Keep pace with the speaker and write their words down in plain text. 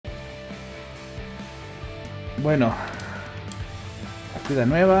Bueno, partida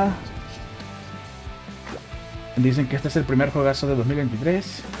nueva. Dicen que este es el primer juegazo de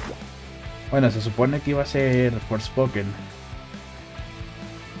 2023. Bueno, se supone que iba a ser Forspoken.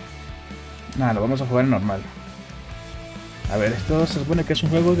 Nada, lo vamos a jugar en normal. A ver, esto se supone que es un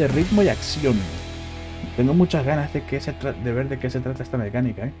juego de ritmo y acción. Tengo muchas ganas de ver de qué se trata esta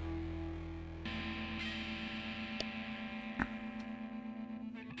mecánica, ¿eh?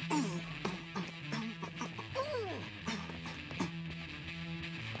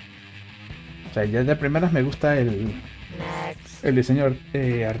 O sea, ya de primeras me gusta el diseño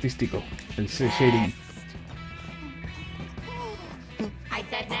artístico, el shading.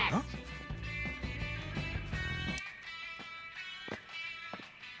 ¿Ah?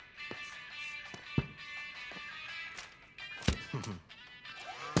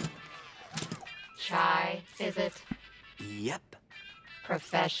 Shy, is it? Yep.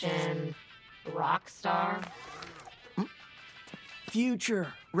 Profession, rock star?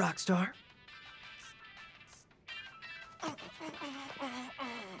 Future rockstar.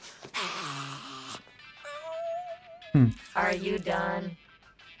 Are you done?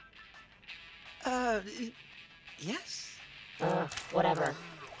 Yes. Whatever.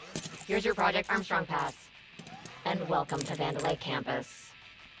 Here's your Project Armstrong pass. And welcome to Vandalay campus.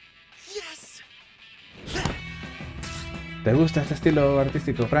 Yes. ¿Te gusta este estilo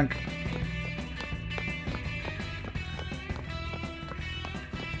artístico, Frank?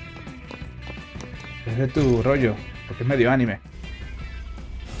 Es de tu rollo, porque es medio anime.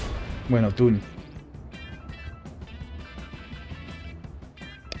 Bueno, Toon.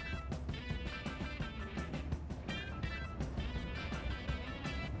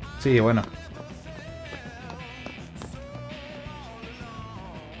 Sí, bueno.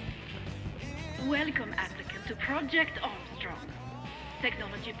 Welcome, applicant, to Project Armstrong.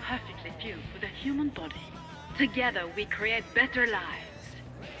 Technology perfectly fused with a human body. Together we create better lives.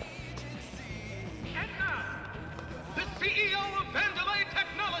 And now, the CEO of Vandalay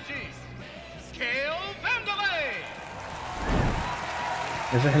Technologies, Scale Vandalay!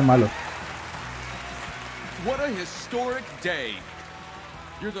 Ese es el malo. What a historic day.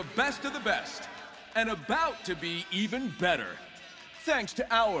 You're the best of the best, and about to be even better. Thanks to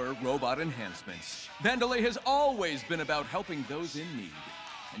our robot enhancements, Vandalay has always been about helping those in need.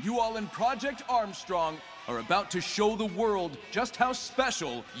 And you all in Project Armstrong are about to show the world just how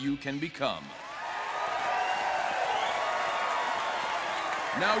special you can become.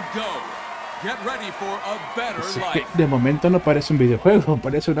 Now go. Get ready for a better Sí, life. de momento no parece un videojuego,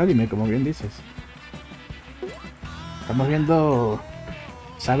 parece un anime, como bien dices. Estamos viendo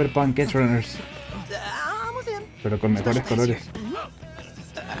Cyberpunk Edge Runners, I'm with him. pero con mejores colores.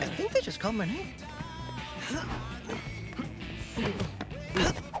 I think they just called my name.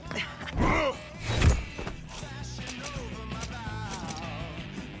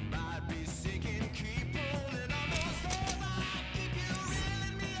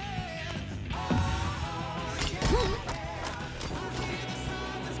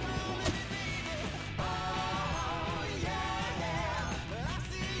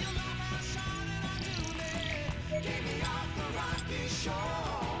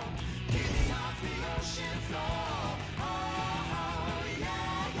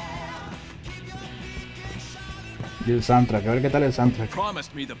 Y el soundtrack, a ver qué tal el soundtrack.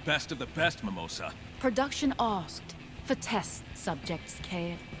 Promised me the best of the best, Mimosa. Production asked for test subjects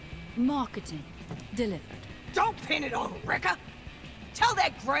care. Marketing delivered. Don't pin it on Rekka. Tell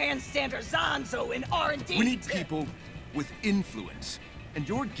that grandstander Zanzo in R&D. We need people with influence, and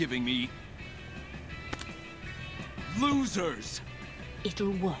you're giving me losers.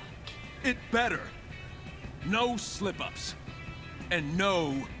 It'll work. It better. No slip-ups, and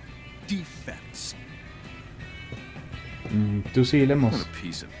no defects. Tú sí, Lemos. What a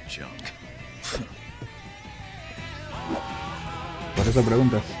piece of junk. Por eso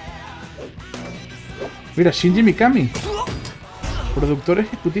preguntas. Mira, Shinji Mikami. Productor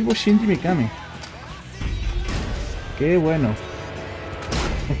ejecutivo Shinji Mikami. Qué bueno.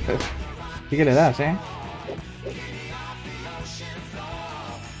 Sí que le das, ¿eh?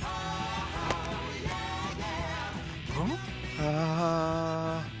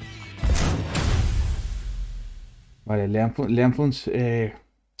 Vale, le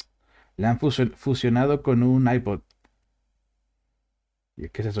han fusionado con un iPod. ¿Y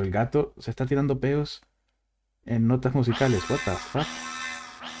qué es eso? El gato se está tirando peos en notas musicales. What the fuck?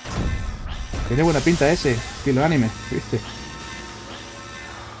 Tiene buena pinta ese, estilo anime, ¿viste?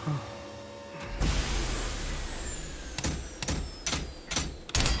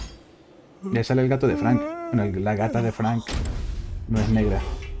 Ya sale el gato de Frank. Bueno, la gata de Frank no es negra.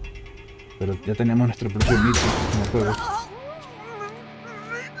 Pero ya tenemos nuestro propio mito en el juego.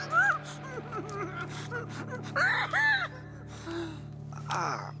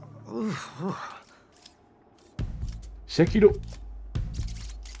 Sekiro.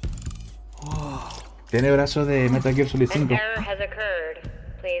 Tiene brazo de Metal Gear Solid 5. An error has occurred.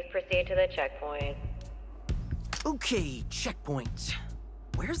 Please proceed to the checkpoint. Okay, checkpoint.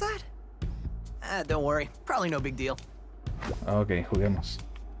 Where's that? Don't worry. Probably no big deal. Ok, juguemos.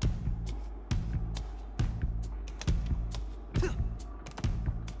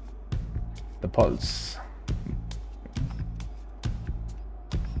 The Pulse.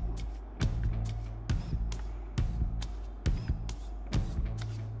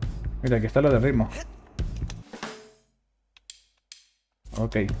 Mira, aquí está lo de ritmo.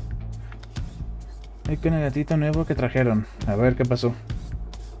 Ok. Hay que un gatito nuevo que trajeron. A ver qué pasó.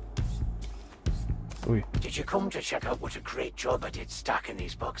 Uy. Did you come to check out what a great job I did stacking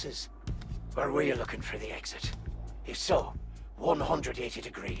these boxes? Or were you looking for the exit? If so, 180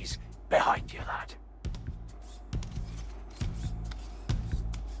 degrees behind you, lad.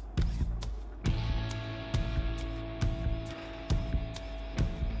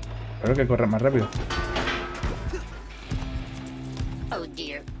 Espero que corra más rápido. Oh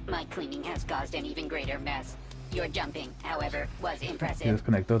dear, my cleaning has caused an even greater mess. Your jumping, however, was Y impressive.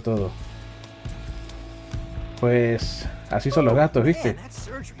 desconectó todo. Pues así son los gatos, ¿viste? Man, that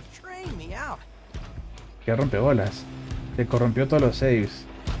surgery drained me out. Que rompebolas. Se corrompió todos los saves.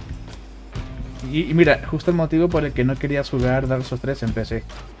 Y mira, justo el motivo por el que no querías jugar Dark Souls 3 en PC.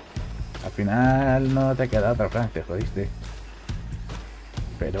 Al final no te queda otra, Frank, te jodiste.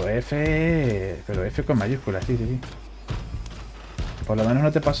 Pero F con mayúsculas, sí, sí, sí. Por lo menos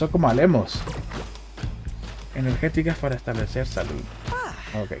no te pasó como a Lemos. Energéticas para establecer salud.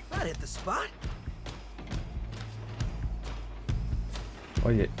 Ok. That hit the spot.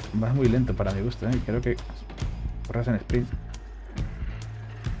 Oye, vas muy lento para mi gusto, ¿eh? Creo que corras en sprint.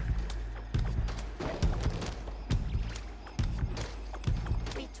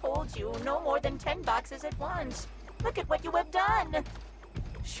 We told you no more than 10 boxes at once. Look at what you have done.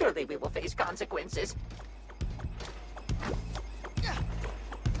 Surely we will face consequences.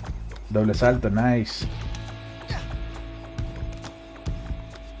 Doble salto, nice.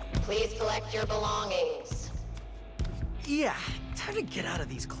 Please collect your belongings. Yeah, time to get out of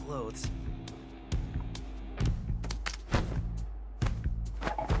these clothes.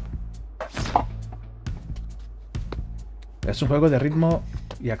 Es un juego de ritmo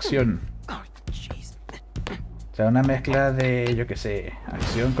y acción. Oh, jeez. O sea, una mezcla de, yo que sé,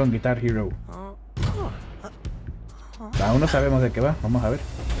 acción con Guitar Hero. Aún no sabemos de qué va, vamos a ver.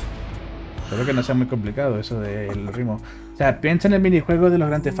 Espero que no sea muy complicado eso del ritmo. O sea, piensa en el minijuego de los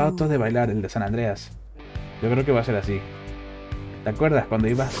Grand Theft Autos de bailar, el de San Andreas. Yo creo que va a ser así. ¿Te acuerdas cuando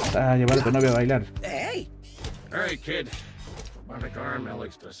ibas a llevar a tu novia a bailar? Hey! Hey, kid. Robotic arm,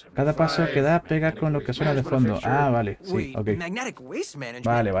 Alex does Cada paso que da pega con lo que suena de fondo. Ah, vale, sí, Wait, ok. magnetic waste management.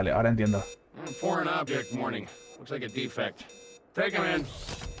 Vale, vale, ahora entiendo. Foreign object warning. Looks like a defect. Take him in.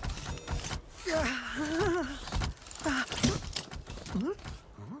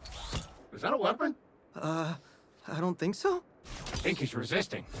 Is that a weapon? I don't think so. I think he's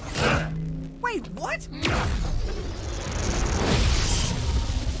resisting. Wait, what?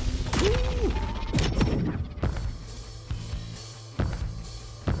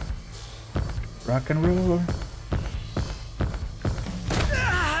 Rock and roll.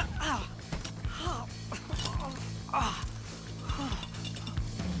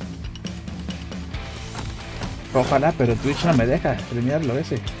 Ojalá, pero Twitch no me deja streamearlo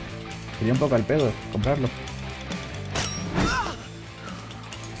ese. Sería un poco al pedo comprarlo.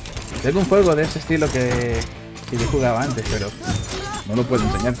 Tengo un juego de ese estilo que yo jugaba antes, pero no lo puedo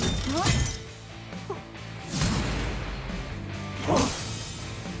enseñar.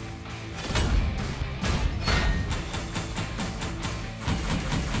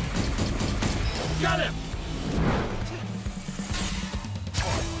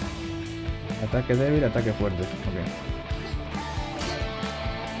 Ataque débil, ataque fuerte. Ok.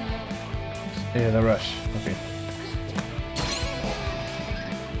 The Rush. Ok.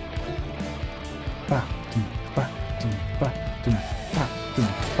 Pa, tum, pa, tum, pa, tum, pa, tum,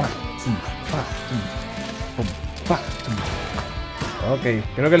 pa, tum, pa, tum, pum, pa, tum. Ok,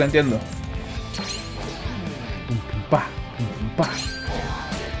 creo que lo entiendo. Pum, pum, pa, pum, pum, pa.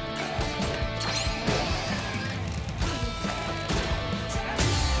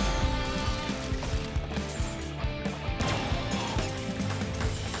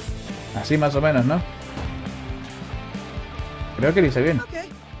 Así más o menos, ¿no? Creo que lo hice bien. Okay.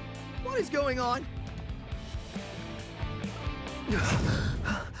 What is going on?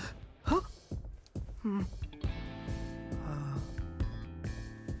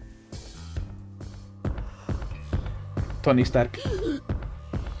 Tony Stark.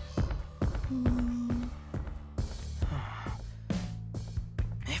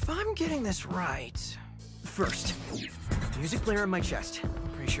 If I'm getting this right... First, music player in my chest.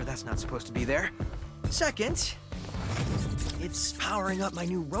 Pretty sure that's not supposed to be there. Second, it's powering up my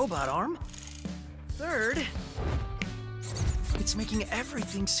new robot arm. Third, it's making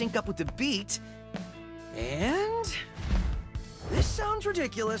everything sync up with the beat. And... this sounds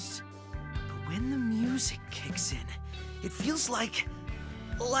ridiculous, but when the music kicks in, it feels like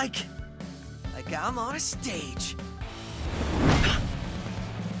I'm on a stage.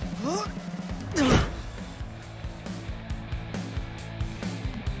 Whoa.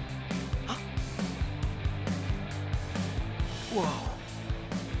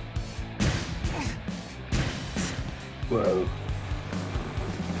 Whoa.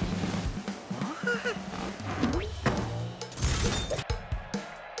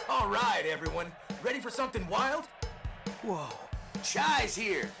 All right, everyone. Ready for something wild? Whoa. Chai's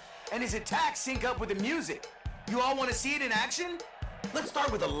here, and his attacks sync up with the music. You all want to see it in action? Let's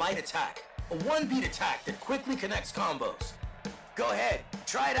start with a light attack. A one-beat attack that quickly connects combos. Go ahead,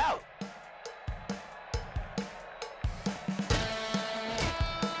 try it out.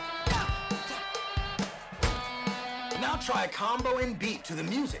 Now try a combo and beat to the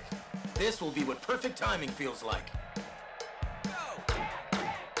music. This will be what perfect timing feels like.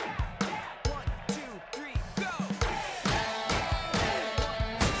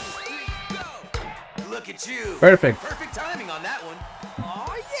 Look at you. Perfect. Perfect timing on that one.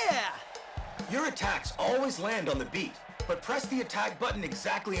 Oh yeah! Your attacks always land on the beat, but press the attack button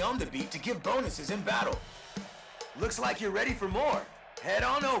exactly on the beat to give bonuses in battle. Looks like you're ready for more. Head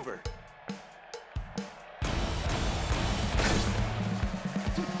on over.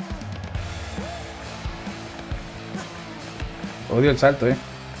 Odio el salto,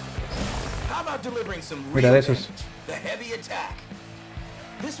 How about delivering some Mira real de esos. damage? The heavy attack.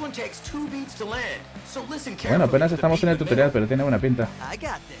 This one takes 2 beats to land, so listen carefully. Bueno, apenas to the estamos en el beat tutorial, middle. pero tiene buena pinta. I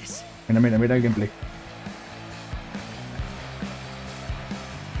got this. Mira, mira, mira el gameplay.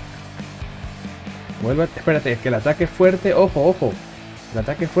 Vuelve, espérate, es que el ataque fuerte, ojo, ojo. El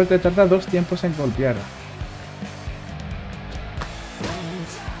ataque fuerte tarda 2 tiempos en golpear.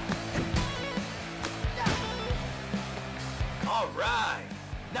 All right.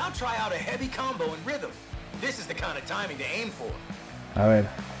 Now try out a heavy combo in rhythm. This is the kind of timing to aim for. A ver.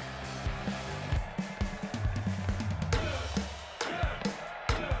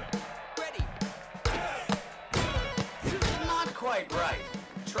 Not quite right.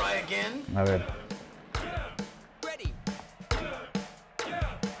 Try again. A ver. Ready.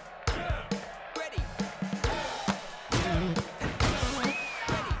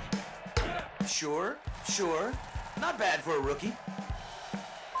 Sure, sure. Not bad for a rookie.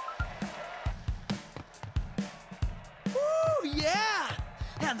 Woo, yeah!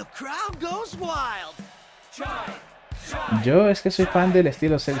 And the crowd goes wild. Yo es que soy fan del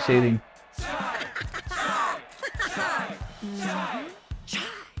estilo cel shading.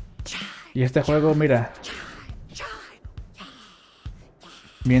 Y este juego, mira.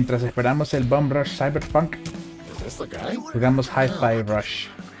 Mientras esperamos el Bomb Rush Cyberpunk, jugamos Hi-Fi Rush.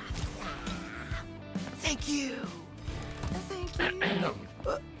 Thank you. Thank you.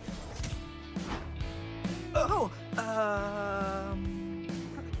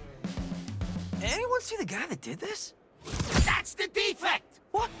 Anyone see the guy that did this? That's the defect!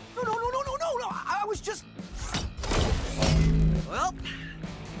 What? No. I was just... Well,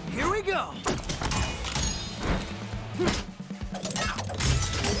 here we go.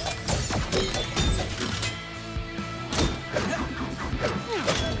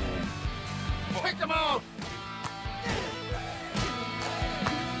 Pick them out!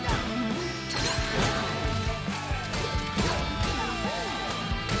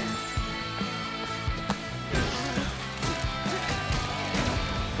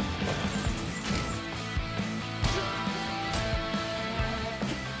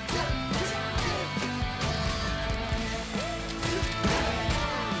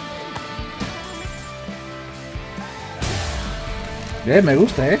 Me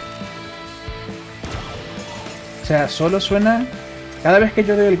gusta, O sea, solo suena... Cada vez que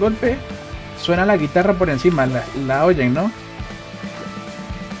yo doy el golpe, suena la guitarra por encima. La oyen, ¿no?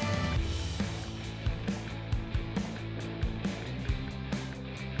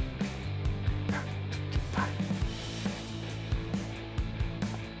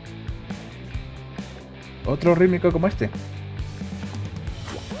 Otro rítmico como este.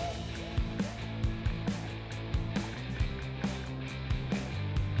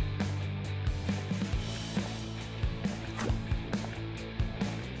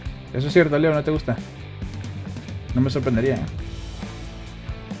 Eso es cierto, Leo, ¿no te gusta? No me sorprendería.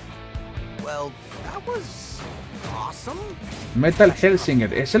 Well, that was awesome. Metal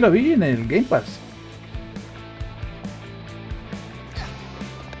Hellsinger, ese lo vi en el Game Pass.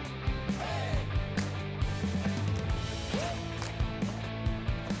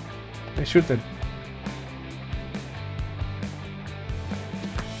 El shooter.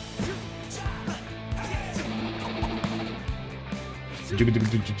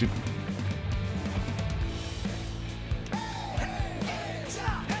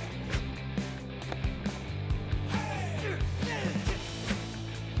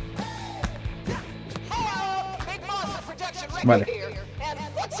 Vale.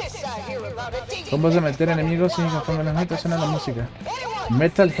 ¿Cómo vas a meter enemigos sin conforme las metas suena la música?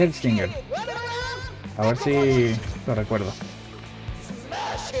 Metal Hellsinger. A ver si lo recuerdo.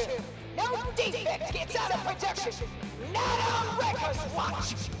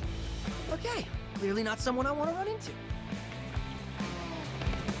 Okay, clearly not someone I want to run into.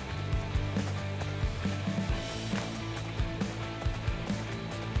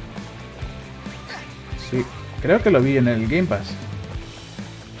 Sí, creo que lo vi en el Game Pass.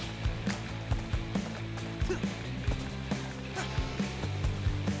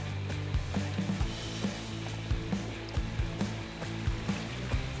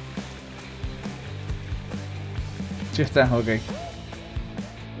 Sí está, ok.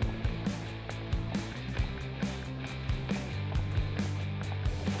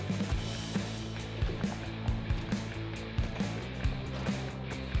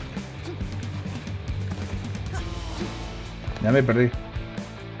 Ya me perdí.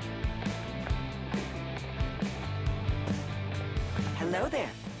 Hello there.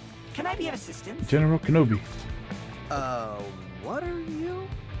 Can I be of assistance? General Kenobi. What are you?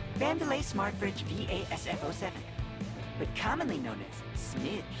 Vandalay Smartbridge VASF07, but commonly known as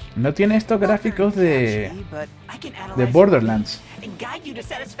Smidge. No tiene estos gráficos de I can analyze de Borderlands. and guide you to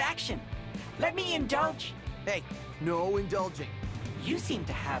satisfaction. Let me indulge. Hey, no indulging. You seem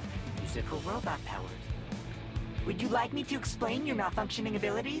to have musical robot powers. Would you like me to explain your malfunctioning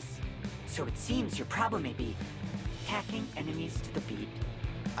abilities? So it seems your problem may be attacking enemies to the beat.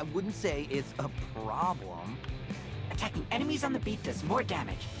 I wouldn't say it's a problem. Attacking enemies on the beat does more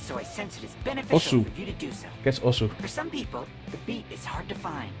damage, so I sense it is beneficial Osu. for you to do so. ¿Qué es Osu? For some people, the beat is hard to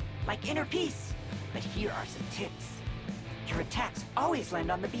find, like inner peace. But here are some tips. Your attacks always land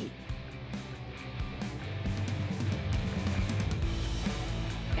on the beat.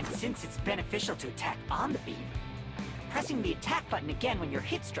 And since it's beneficial to attack on the beat, pressing the attack button again when your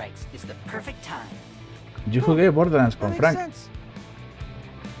hit strikes is the perfect time. Yo jugué Borderlands con That Frank. makes sense.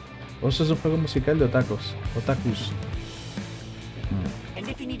 Osu es un juego musical de otakus. And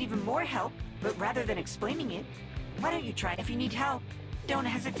if you need even more help, but rather than explaining it, why don't you try? If you need help, don't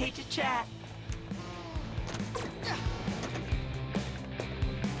hesitate to chat.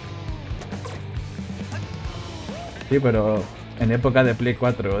 Sí, pero en época de Play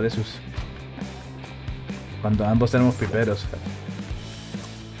 4 de sus. Cuando ambos tenemos piperos.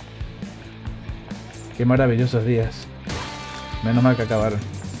 Qué maravillosos días. Menos mal que acabaron.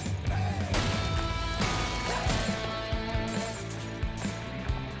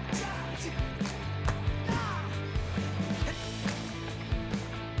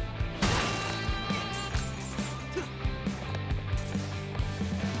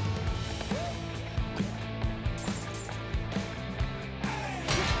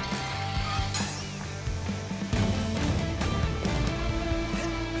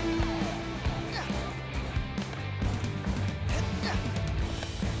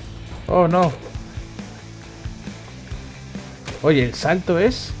 Oh no. Oye, el salto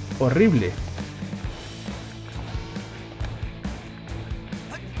es horrible.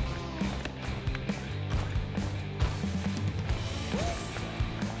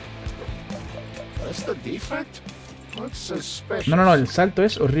 That's the defect? Looks suspicious. No, el salto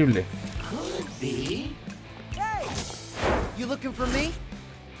es horrible. Could be. Hey! You looking for me?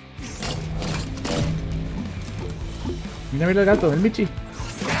 Mira el gato, el Michi.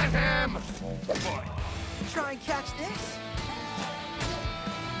 Get him! Try and catch this.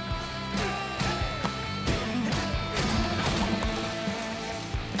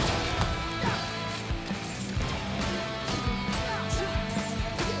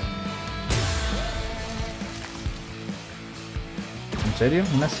 ¿En serio?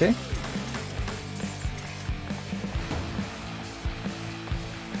 ¿Una C?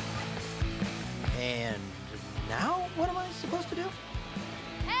 And now, what am I supposed to do?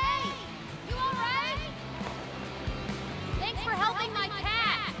 Hey! You alright? Thanks for helping my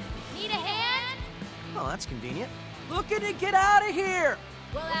cat. Need a hand? Oh, that's convenient. Looking to get out of here!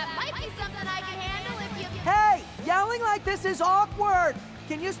 Well, that might be something I can handle if you... Hey! Yelling like this is awkward!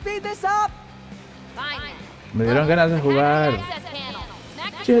 Can you speed this up? Fine. Me dieron ganas de jugar. Access panel.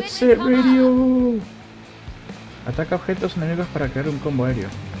 Snack the Jet switch Set and come on. Radio. Ataca objetos enemigos para crear un combo aéreo.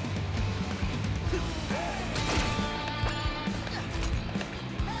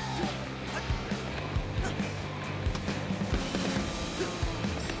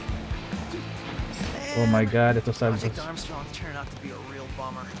 Oh my god, estos saltos. Project Armstrong turned out to be a real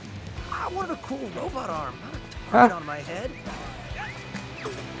bummer. I wanted a cool robot arm, not a target on my head.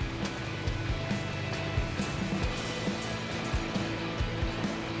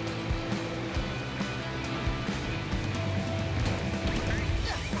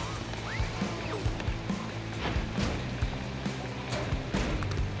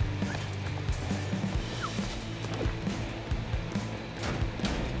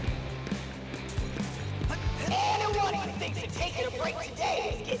 Anyone who thinks of taking a break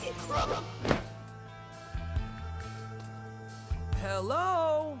today is getting crumb.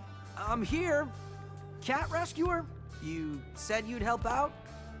 Hello? I'm here. Cat rescuer? You said you'd help out?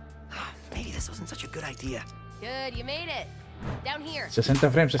 Maybe this wasn't such a good idea. Good, you made it. Down here. 60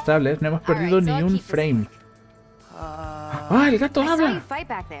 frames estables, no hemos perdido Alright, so ni I'll un keep this frame. Ah, el gato I saw you habla. fight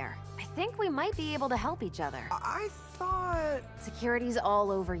back there. I think we might be able to help each other. I thought... Security's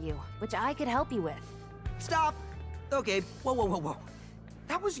all over you, which I could help you with. Stop! Okay, whoa.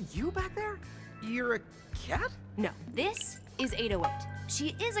 That was you back there? You're a cat? No, this is 808.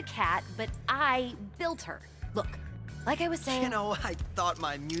 She is a cat, but I built her. Look, like I was saying... You know, I thought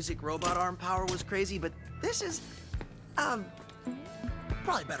my music robot arm power was crazy, but this is...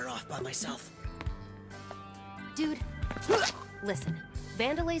 probably better off by myself. Dude, listen.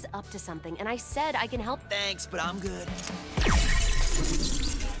 Vandelay's up to something, and I said I can help... Thanks, but I'm good.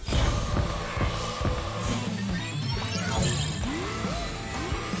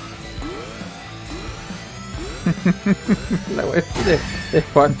 La web de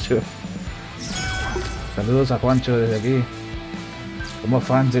Juancho. Saludos a Juancho desde aquí. Somos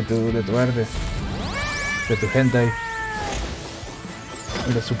fans de tu arte. De tu hentai.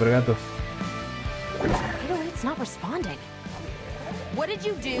 Y de Super Gato. 808's not responding. What did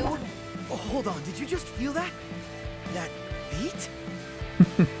you do? Oh, hold on, did you just feel that? That beat?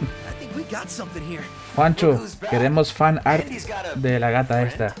 I think we got something here. Juancho, queremos fan art de la gata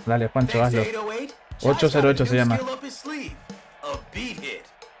esta. Dale, Juancho, hazlo. 808 se llama. A beat hit.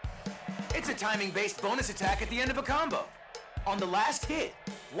 It's a timing-based bonus attack at the end of a combo. On the last hit,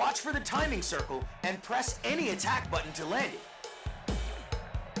 watch for the timing circle and press any attack button to land it.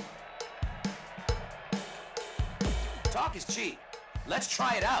 Talk is cheap. Let's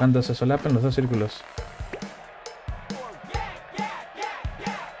try it out. Cuando se solapen los dos círculos.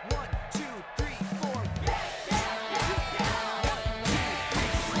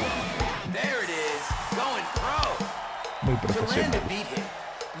 There it is, going pro. Muy To land profesional. a beat hit,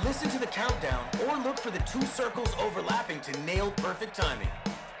 listen to the countdown or look for the two circles overlapping to nail perfect timing.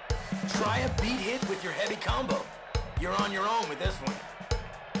 Try a beat hit with your heavy combo. You're on your own with this one.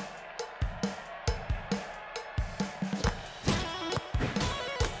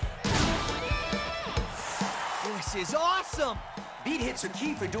 This is awesome! Beat hits are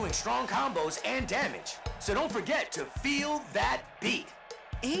key for doing strong combos and damage. So don't forget to feel that beat.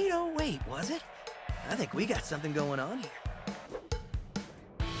 808, was it? I think we got something going on here.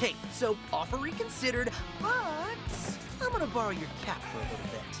 Hey, so offer reconsidered, but I'm gonna borrow your cat for a little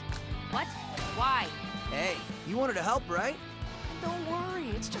bit. What? Why? Hey, you wanted to help, right? Don't worry,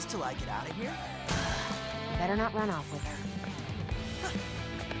 it's just till I get out of here. Better not run off with her.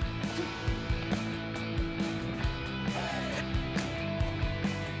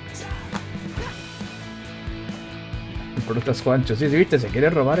 Por otras Juancho. Sí, viste, se quiere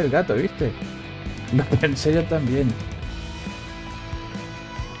robar el gato, viste. Lo pensé yo también.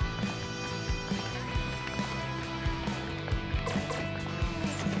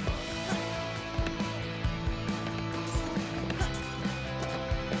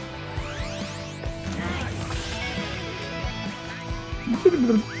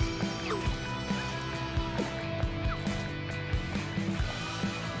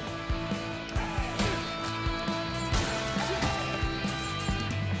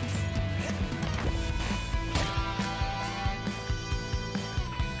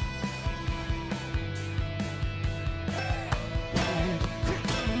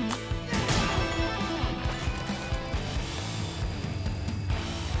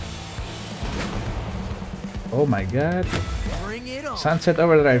 Oh my god. Bring it on. Sunset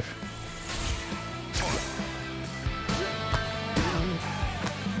Overdrive.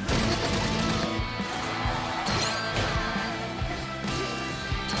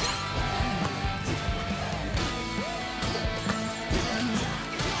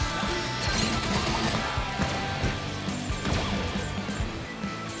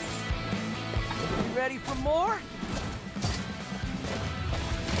 Ready for more?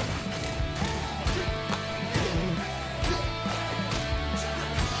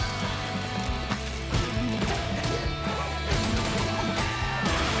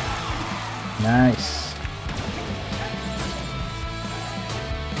 Nice.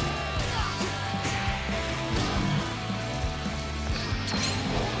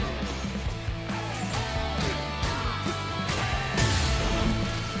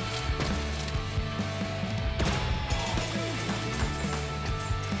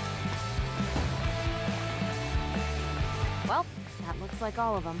 Well, that looks like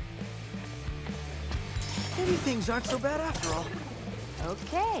all of them. Maybe things aren't so bad after all.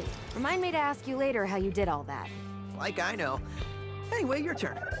 Okay. Remind me to ask you later how you did all that. Like I know. Anyway, your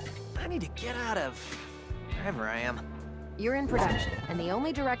turn. I need to get out of wherever I am. You're in production, and the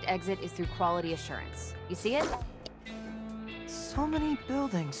only direct exit is through quality assurance. You see it? So many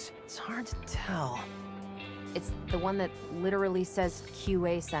buildings. It's hard to tell. It's the one that literally says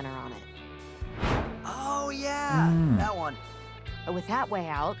QA Center on it. Oh yeah, that one. With that way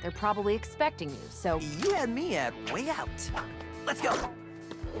out, they're probably expecting you, so... You had me at way out. Let's go.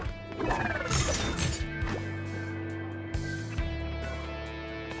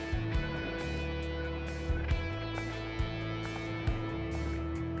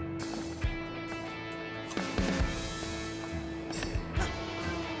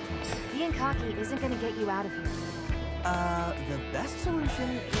 Being cocky isn't gonna get you out of here. The best solution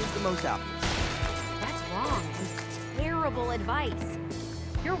is the most obvious. That's wrong, and terrible advice.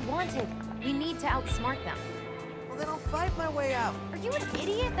 You're wanted. We need to outsmart them. Well, then I'll fight my way out. Are you an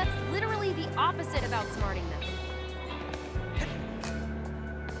idiot? That's literally the opposite of outsmarting them.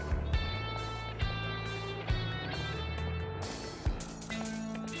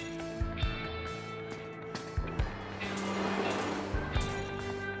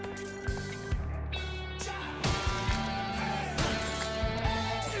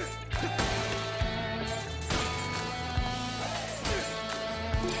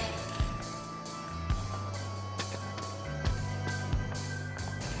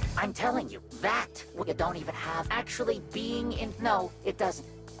 I'm telling you, that what you don't even have actually being in... No, it doesn't.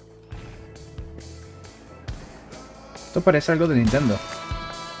 Esto parece algo de Nintendo.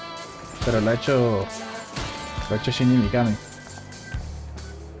 Pero lo ha hecho Shinji Mikami.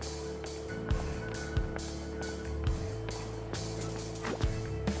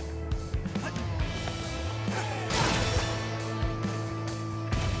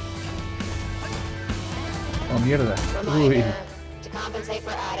 Oh, mierda. Uy. To compensate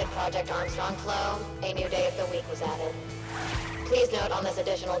for added Project Armstrong flow, a new day of the week was added. Please note on this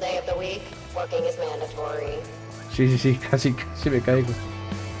additional day of the week, working is mandatory. Sí, casi me caigo.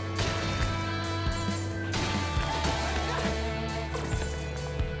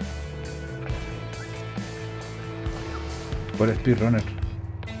 Por el speedrunner.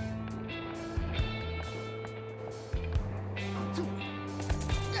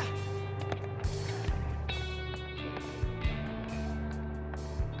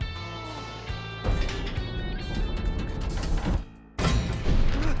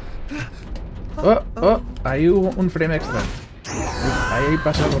 Oh, ahí hubo un frame extra. Ahí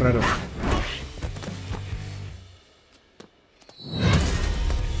pasó algo raro.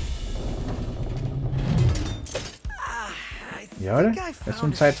 ¿Y ahora? Es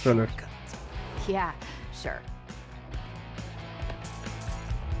un side scroller. Yeah, sure.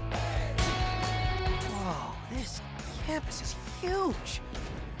 Whoa, this campus is huge.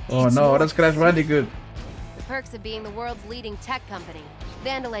 Oh no, ahora es Crash Bandicoot. The perks of being the world's leading tech company.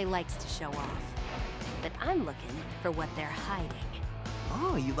 Vandelay likes to show off. But I'm looking for what they're hiding.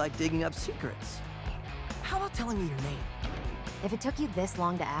 Oh, you like digging up secrets. How about telling me your name? If it took you this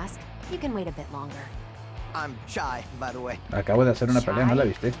long to ask, you can wait a bit longer. I'm shy, by the way. Acabo de hacer una pelea, ¿no la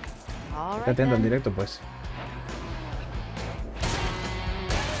viste? Está atento al directo, pues.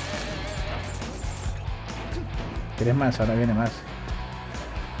 ¿Quieres más? Ahora viene más.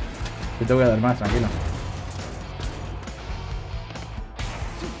 Yo te voy a dar más, tranquilo.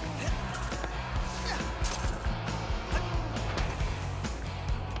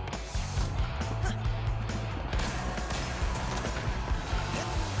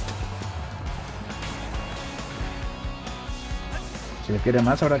 Si le quiere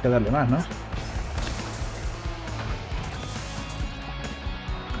más, habrá que darle más, ¿no?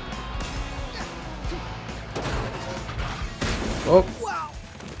 Oh. Wow,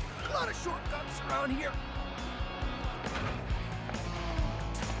 a lot of shortcuts around here.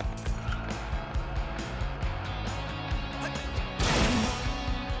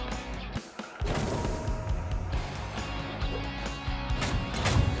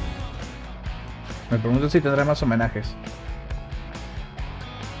 Me pregunto si tendrá más homenajes.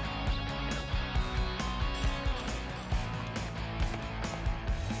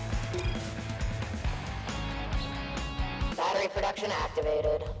 Battery production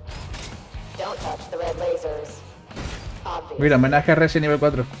activated. Don't touch the red lasers. Obvious. Mira, homenaje a Reseña nivel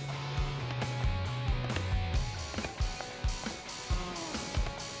 4.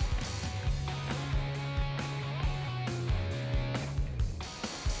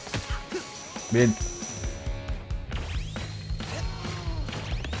 Bien.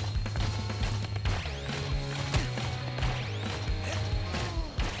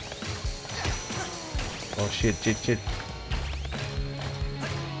 Oh shit, shit.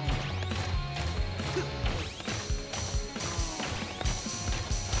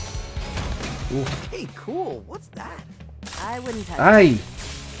 Hey, cool. What's that? I wouldn't touch ¡Ay!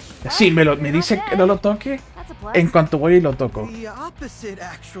 Sí, me dice que no lo toque. That's a plus. En cuanto voy y lo toco. The opposite,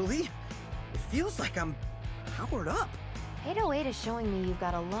 actually. It feels like I'm powered up. 808 is showing me you've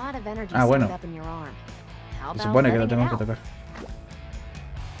got a lot of energy Ah, bueno. stored up in your arm. How Se about supone que lo letting tengo it que out? tocar.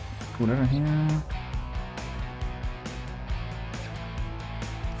 Curar energía.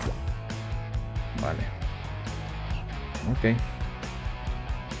 Vale. Ok.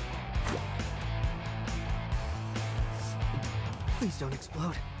 Please don't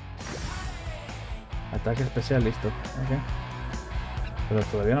explode. Ataque especial, listo. Ok. Pero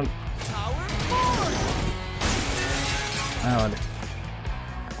todavía no... Ah, vale.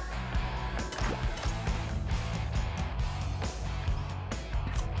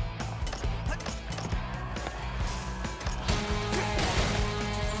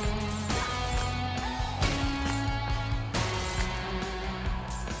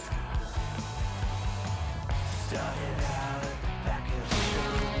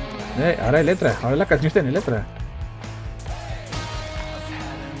 Ahora hay letra. Ahora la canción tiene letra.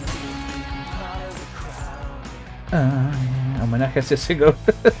 Ah, homenaje a CSGO.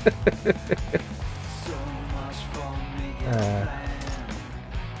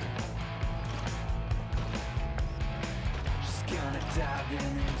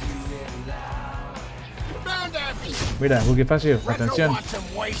 Mira, Buki Facio, atención.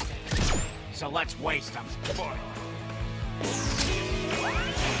 So let's waste them.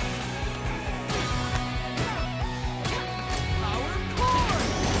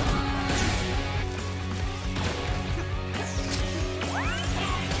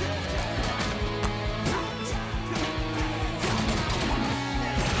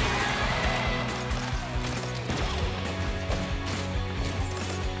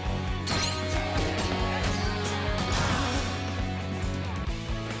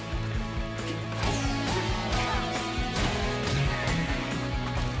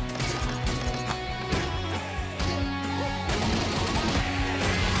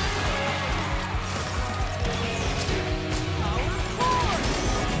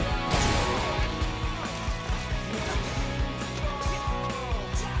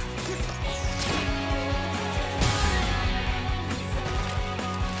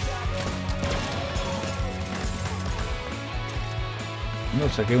 No,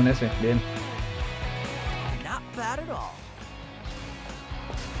 saqué un S, bien. Not bad at all.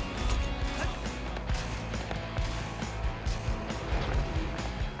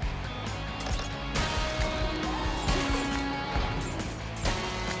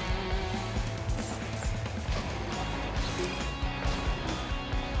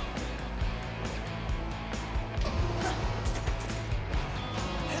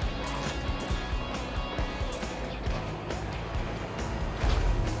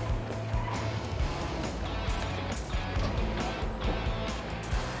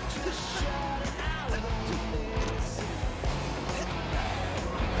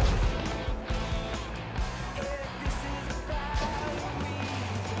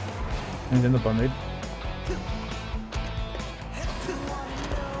 No entiendo para dónde ir.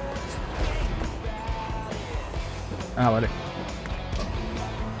 Ah, vale.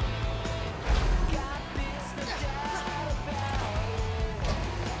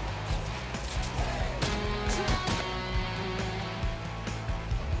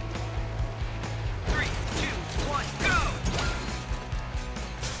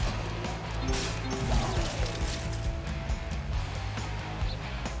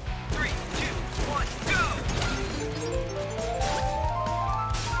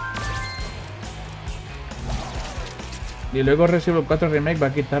 Y luego Resident Evil 4 Remake va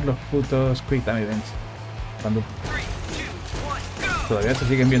a quitar los putos Quick Time Events. Cuando todavía se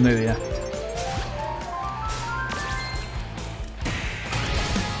siguen viendo hoy día.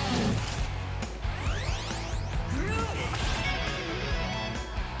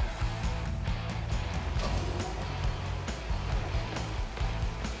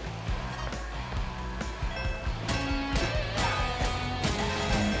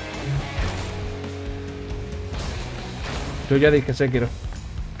 Yo ya dije Sekiro.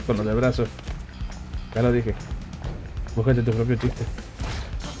 Con lo del brazo. Ya lo dije. Búscate tu propio chiste.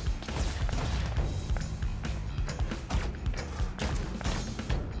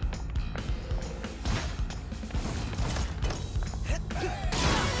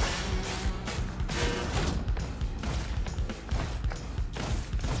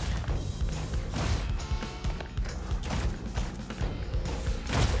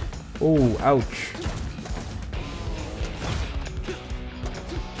 Ouch.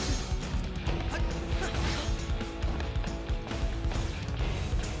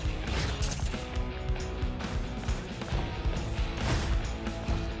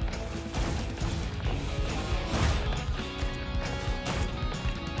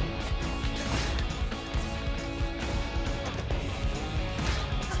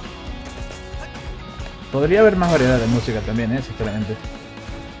 Podría haber más variedad de música también, sinceramente.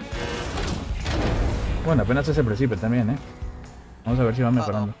 Bueno, apenas es el principio también, Vamos a ver si va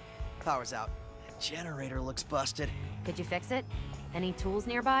mejorando. Power's out. Generator looks busted. Could you fix it? Any tools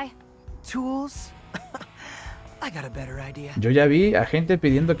nearby? Tools? I got a better idea. Yo ya vi a gente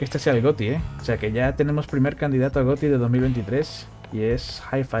pidiendo que este sea el GOTY, O sea que ya tenemos primer candidato a GOTY de 2023 y es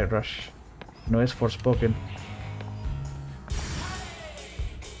Hi-Fi Rush. No es Forspoken.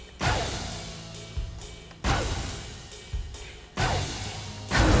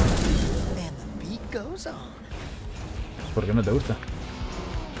 ¿Por qué no te gusta?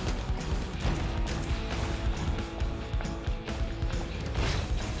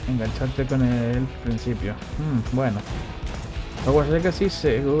 Engancharte con el principio. Bueno. Hogwarts Legacy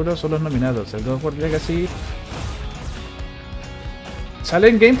seguro son los nominados. El Hogwarts Legacy... ¿Sale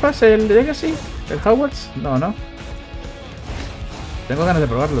en Game Pass el Legacy? ¿El Hogwarts? No, no. Tengo ganas de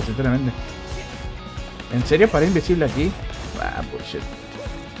probarlo, sinceramente. ¿En serio paré invisible aquí? Ah, bullshit.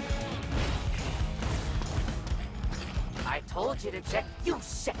 Told you to check. You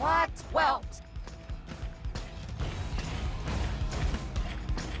said what? Well.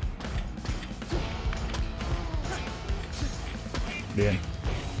 Bien.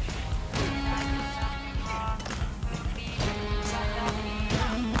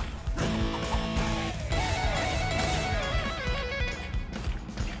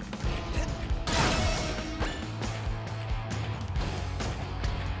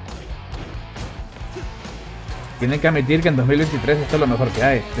 Tienen que admitir que en 2023 esto es lo mejor que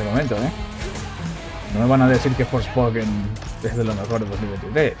hay, de momento, No me van a decir que Forspoken es de lo mejor de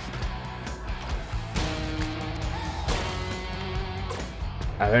 2023.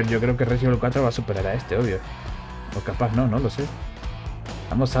 A ver, yo creo que Resident Evil 4 va a superar a este, obvio. O capaz no, no lo sé.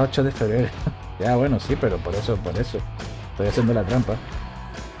 Estamos a 8 de febrero. Ya, bueno, sí, pero por eso. Estoy haciendo la trampa.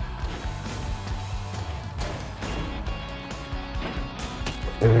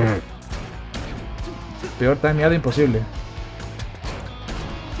 Peor timeado imposible.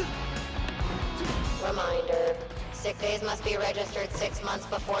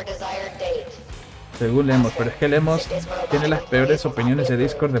 Según Lemos, pero es que Lemos tiene las peores opiniones de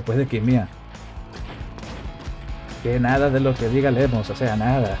Discord después de Kimia. Que nada de lo que diga Lemos, o sea,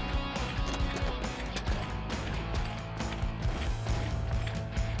 nada.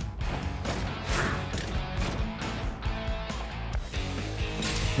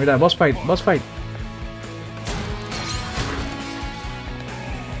 Mira, boss fight.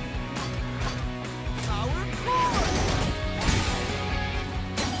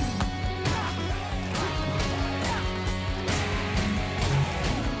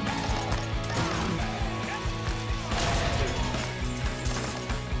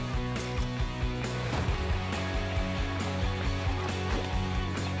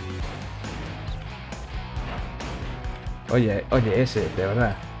 Oye, ese, de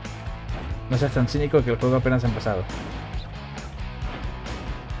verdad. No seas tan cínico que el juego apenas ha empezado.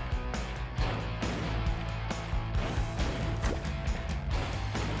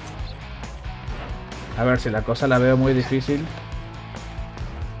 A ver, si la cosa la veo muy difícil,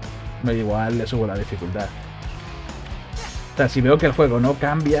 me igual le subo la dificultad. O sea, si veo que el juego no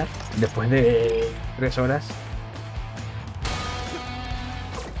cambia después de 3 horas,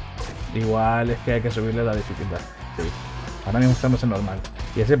 igual es que hay que subirle la dificultad. Sí. Ahora mismo estamos en normal.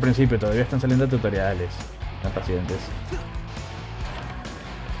 Y es el principio, todavía están saliendo tutoriales. Están pacientes.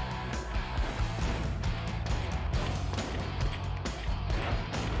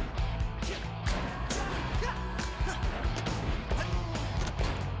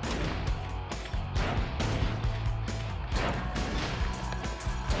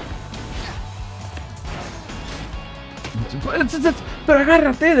 Pero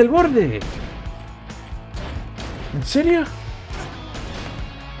agárrate del borde. ¿En serio?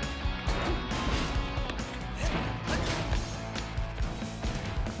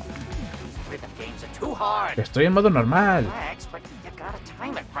 too hard. Estoy en modo normal. Relax, but you gotta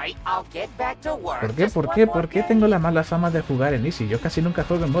time it right. I'll get back to work. ¿Por qué? Just ¿Por one qué? more ¿Por qué game. tengo la mala fama de jugar en Easy? Yo casi nunca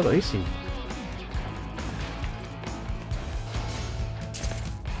juego en modo Easy.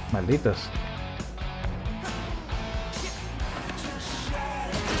 Malditos.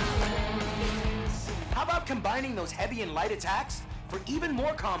 How about combining those heavy and light attacks for even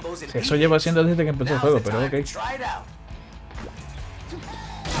more combos and Eso llevo haciendo desde que empezó el juego, pero ok. Try it out.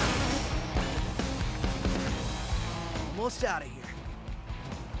 Almost out of here.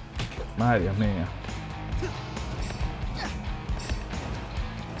 Madre Dios mío.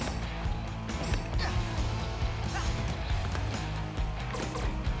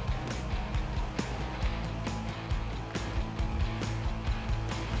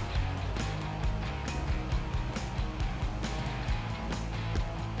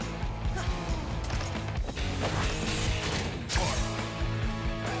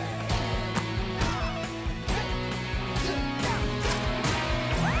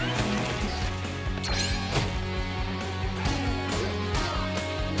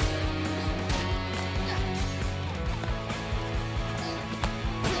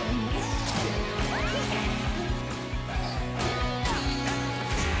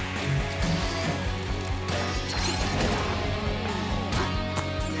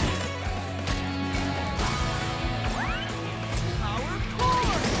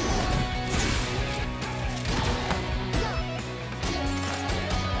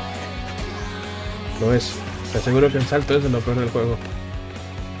 Lo es. Te aseguro que el salto es de lo peor del juego.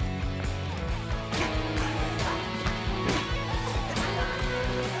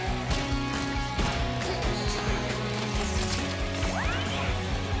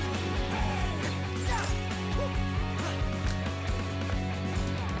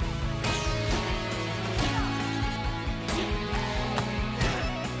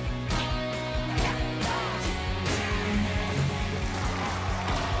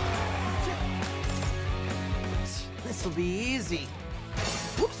 This'll be easy.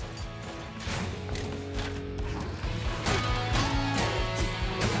 Whoops.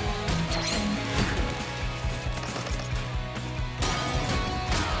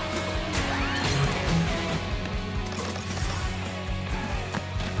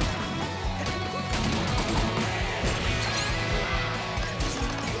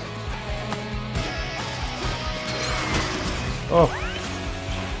 Oh.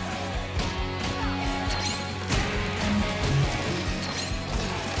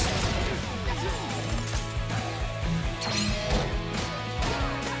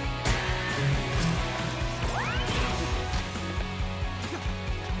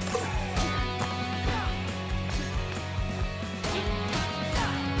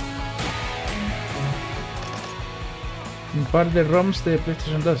 Un par de ROMs de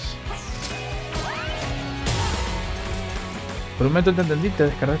PlayStation 2. Por un momento te entendí, te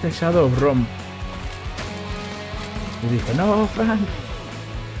descargaste Shadow of ROM. Y dije, no, Frank.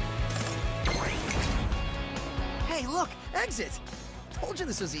 Hey, look, exit. Told you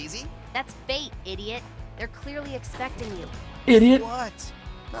this was easy. That's bait, idiot. They're clearly expecting you. Idiot. What?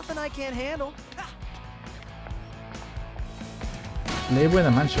 Nothing I can't handle. Leí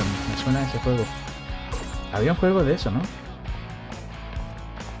Buena Mansion, me suena ese juego. Había un juego de eso, ¿no?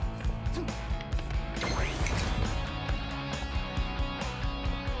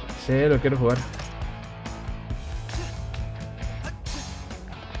 Sí, lo quiero jugar.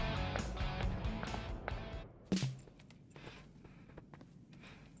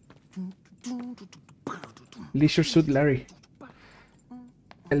 Leisure Suit Larry.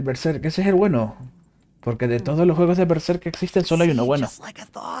 El Berserk, ese es el bueno. Porque de todos los juegos de Berserk que existen, solo hay uno bueno. Just like I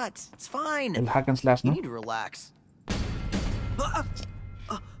thought. It's fine. El hack and slash, You ¿no? need to relax.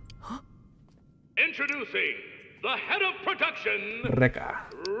 Introducing the head of production, Reca.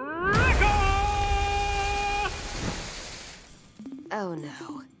 Oh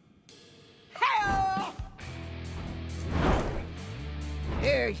no.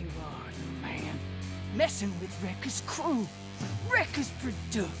 There you are, man. Messing with Rekka's crew, Rekka's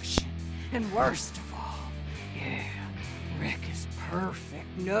production. And worst of all, yeah, Rekka's perfect,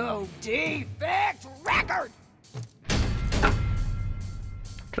 no defect record!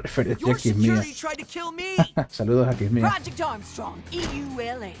 Referencia Your a Kiss Mía. security tried to kill me. Saludos a Kiss Mía. Project Armstrong,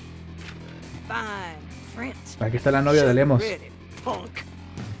 EULA. Fine print. Aquí está la novia de Lemos. Ready, punk.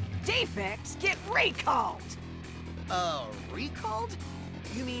 Defects get recalled. Recalled?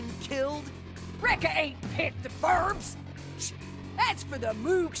 You mean killed? Rekka ain't picked the verbs. That's for the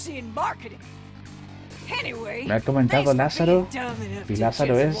mooks in marketing. Me ha comentado Lázaro, y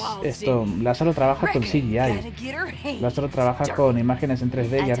Lázaro es esto, Lázaro trabaja con CGI, Lázaro trabaja con imágenes en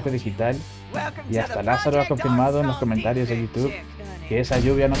 3D y arte digital, y hasta Lázaro ha confirmado en los comentarios de YouTube que esa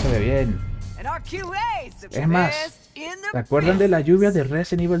lluvia no se ve bien. Es más, ¿se acuerdan de la lluvia de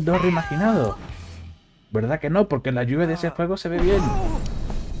Resident Evil 2 reimaginado? ¿Verdad que no? Porque la lluvia de ese juego se ve bien.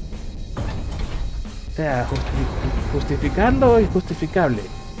 O sea, justificar lo injustificable.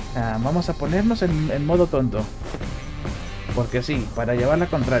 Vamos a ponernos en modo tonto. Porque sí, para llevar la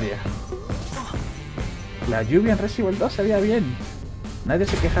contraria. La lluvia en Resident Evil 2 se veía bien. Nadie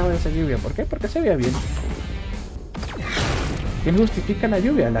se quejaba de esa lluvia. ¿Por qué? Porque se veía bien. ¿Quién justifica la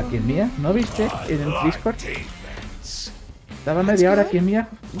lluvia? ¿La Mía? ¿No viste en el Discord? Estaba media hora Mía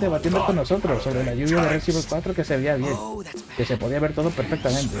debatiendo con nosotros sobre la lluvia de Resident Evil 4 que se veía bien. Que se podía ver todo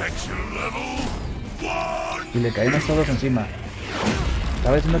perfectamente. Y le caímos todos encima.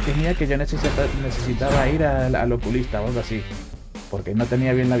 Estaba diciendo Mía que yo necesitaba ir al oculista o algo así. Porque no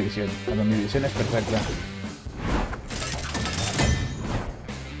tenía bien la visión. Cuando mi visión es perfecta.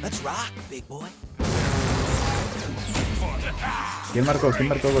 ¿Quién marcó? ¿Quién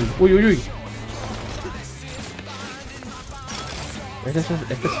marcó gol? ¡Uy, uy, uy! Este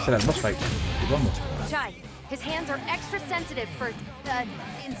será el boss fight, supongo. Chai, his hands are extra sensitive for,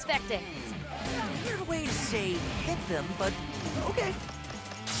 inspecting. Weird way to say hit them, but okay.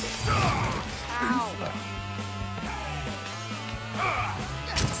 Ow.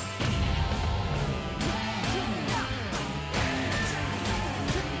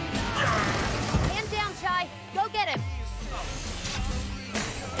 Hand down, Chai. Go get him.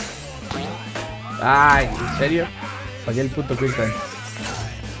 Ay, ¿en serio? Fallé el puto quick time.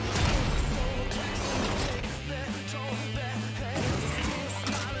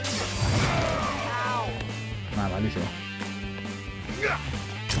 Malísimo.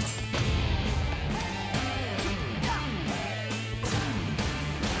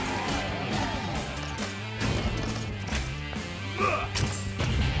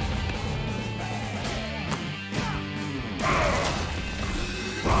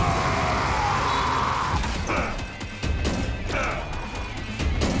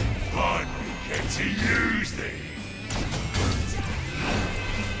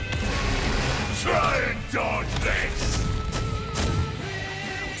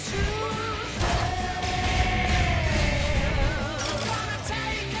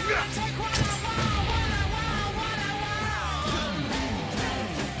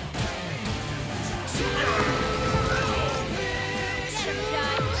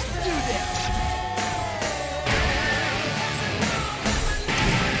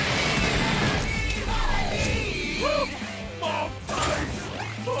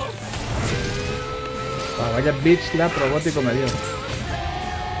 Vaya bitch la robótico me dio.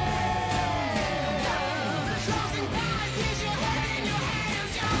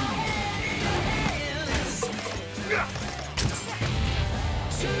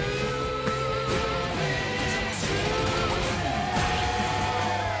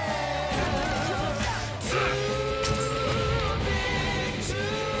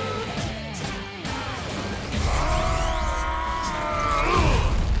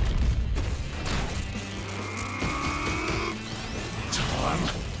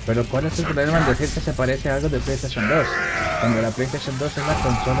 Pero ¿cuál es el problema en decir que se parece a algo de PlayStation 2? Cuando la PlayStation 2 es la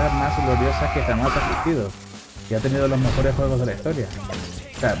consola más gloriosa que jamás ha existido. Y ha tenido los mejores juegos de la historia.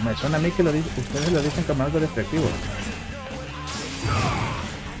 O sea, me suena a mí que ustedes lo dicen como algo despectivo.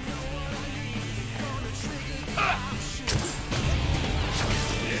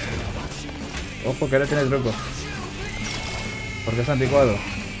 Ojo que ahora tiene truco. Porque es anticuado.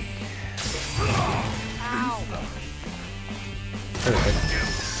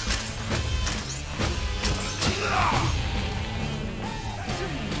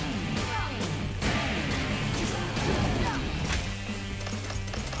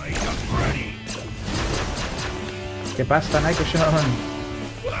 ¿Qué pasa, Nike-Shon?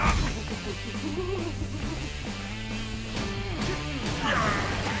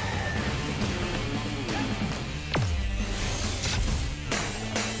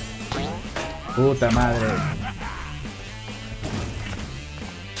 Puta madre.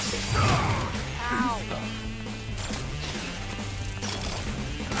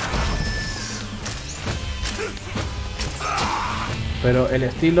 Pero el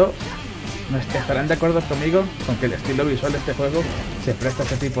estilo, ¿no estarán de acuerdo conmigo con que el estilo visual de este juego se presta a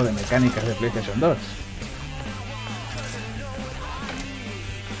este tipo de mecánicas de PlayStation 2?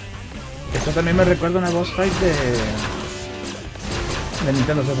 Esto también me recuerda a una boss fight de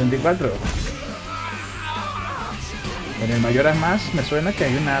Nintendo 64. En el Mayoras más me suena que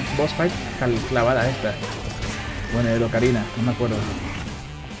hay una boss fight clavada esta. Bueno, el Ocarina, no me acuerdo.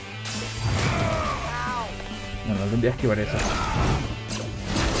 Bueno, algún día esquivaré eso.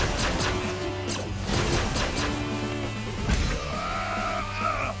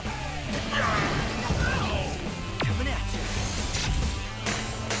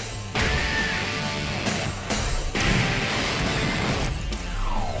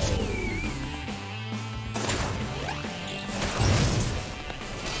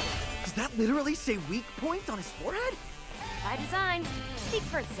 Does that literally say weak point on his forehead? By design, speak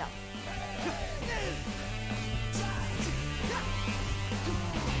for itself.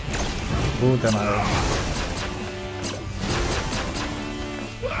 Puta madre.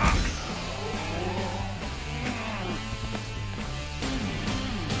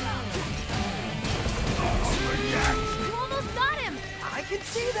 You almost got him! I can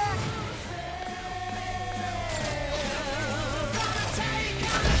see that!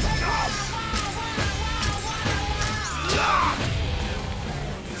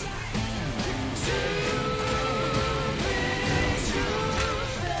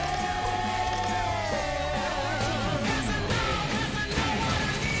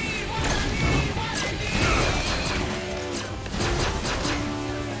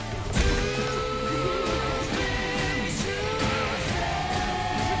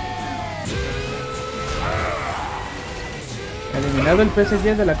 Eliminado el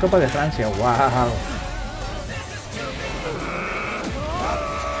PSG de la Copa de Francia. ¡Wow!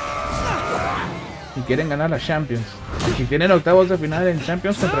 Y quieren ganar la Champions. Y tienen octavos de final en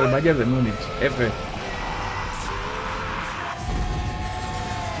Champions contra el Bayern de Múnich. F. You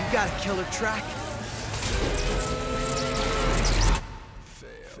got a killer track.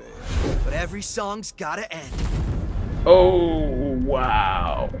 But every song's gotta end. Oh,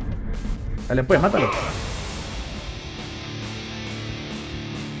 wow. Dale pues, mátalo.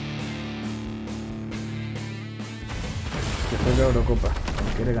 Después de la Eurocopa.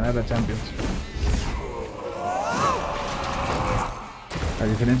 Quiere ganar la Champions. La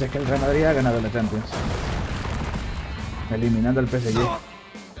diferencia es que el Real Madrid ha ganado la Champions. Eliminando al PSG.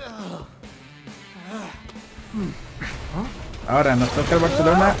 Ahora nos toca el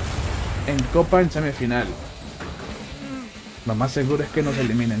Barcelona en Copa en semifinal. Lo más seguro es que nos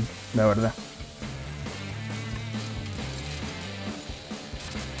eliminen, la verdad.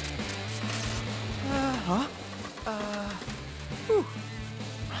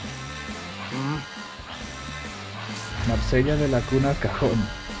 Marsella de la cuna al cajón.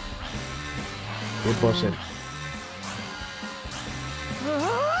 ¿Qué poser?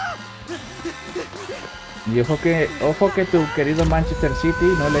 Y ojo que tu querido Manchester City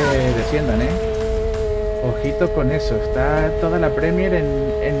no le desciendan, Ojito con eso. Está toda la Premier en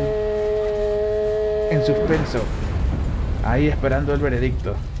suspenso. Ahí esperando el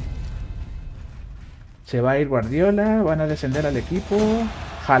veredicto. Se va a ir Guardiola, van a descender al equipo.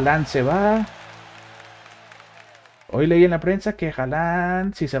 Haaland se va. Hoy leí en la prensa que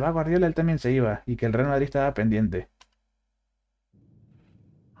Haaland, si se va a Guardiola, él también se iba. Y que el Real Madrid estaba pendiente.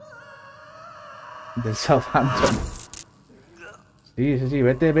 Del Southampton. Sí.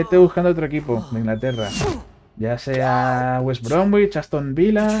 Vete buscando otro equipo de Inglaterra. Ya sea West Bromwich, Aston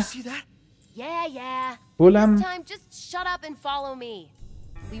Villa, Yeah. Fulham. This time, just shut up and follow me.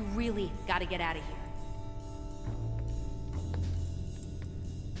 We really gotta get out of here.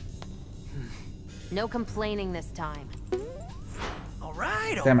 No complaining this time. All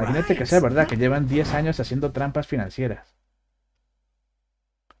right. O sea, imagínate que sea verdad, que llevan 10 años haciendo trampas financieras.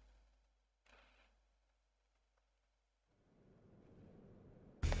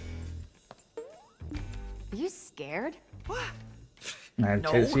 Are you scared? El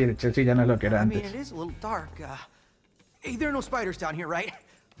Chelsea ya no es lo que era I mean, antes. it is a little dark. Hey, there are no spiders down here, right?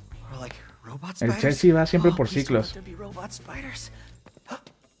 Or like robot El spiders? Chelsea va siempre por please ciclos. don't let there be robot spiders.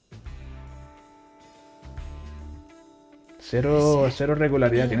 Cero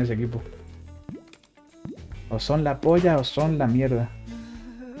regularidad tiene ese equipo. O son la polla o son la mierda.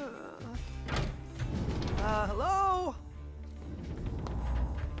 Hello?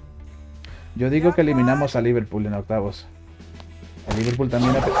 Yo digo que eliminamos a Liverpool en octavos. El Liverpool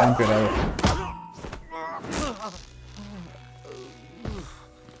también ha empeorado.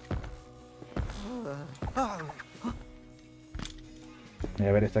 Y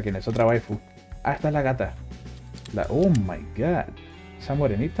a ver, ¿esta quién es? Otra waifu. Ah, esta es la gata. Oh my god. ¿Esa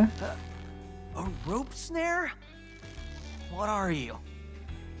morenita? A rope snare? What are you?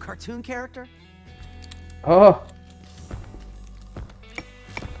 Cartoon character? Oh.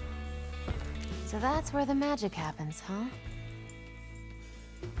 So that's where the magic happens, huh?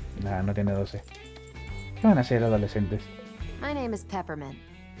 Nah, no tiene 12. ¿Qué van a hacer adolescentes? My name is Peppermint.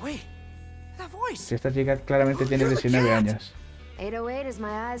 Wait, that voice. Si esta chica claramente tiene 19 años. 808 is my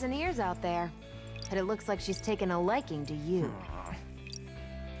eyes and ears out there. But it looks like she's taken a liking to you.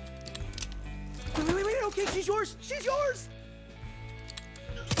 Wait, okay, she's yours! She's yours!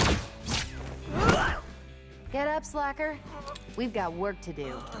 Get up, slacker. We've got work to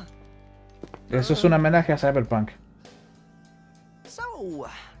do. Eso es un homenaje a Cyberpunk. So,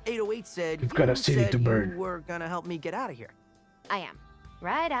 808 said You've got a city to burn. You were gonna help me get out of here. I am.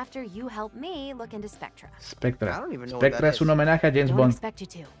 Right after you help me look into Spectra. Spectra. I don't even know what Spectra that es un is. homenaje a James Don't Bond. expect you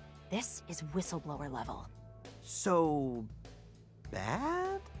to. This is whistleblower level. So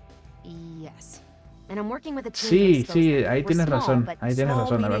bad? Yes. And I'm working with a team to Sí, expose sí, them. ahí We're tienes small, razón. but Ahí tienes small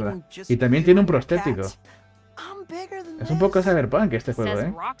razón, la meaning verdad. just Y también you tiene un and your prostético. cat. I'm bigger than Es un poco Cyberpunk este juego, Says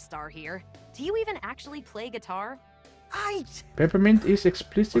 ¿eh? Rockstar here. Do you even actually play guitar? Peppermint is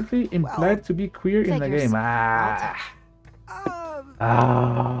explicitly implied to be queer in the Figures. game.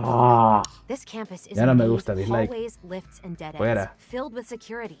 Ah. This campus is Ya no me a gusta, maze, dislike. hallways, lifts, and dead ends, Fuera. filled with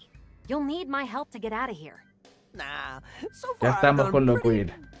security. You'll need my help to get out of here. Nah, so Ya far estamos I've con done lo pretty...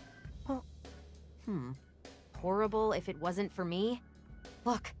 queer. Horrible if it wasn't for me.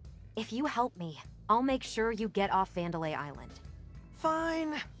 Look, if you help me, I'll make sure you get off Vandalay Island.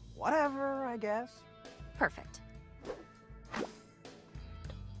 Fine, whatever, I guess. Perfect.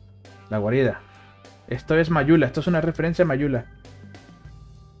 La guarida. Esto es Mayula. Esto es una referencia a Mayula.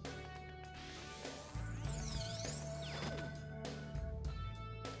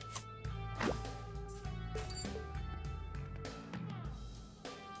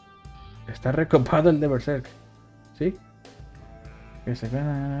 Está recopado el de Berserk. ¿Sí? Que se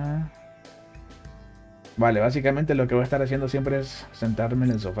gana. Vale, básicamente lo que voy a estar haciendo siempre es sentarme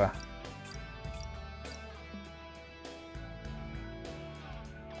en el sofá.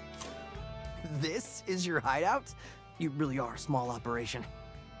 This is your hideout? You really are a small operation.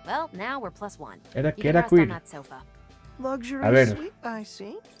 Well, now we're +1. Era You que can era rest queer. on that sofa. Luxury A ver. suite, I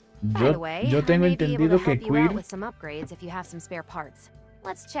see. By the way, Yo tengo I may be able entendido to que help you out queer. with some upgrades if you have some spare parts.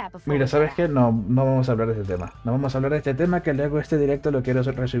 Let's chat before Mira, we ¿sabes get qué? out. No vamos a hablar de este tema. No vamos a hablar de este tema, que luego este directo lo quiero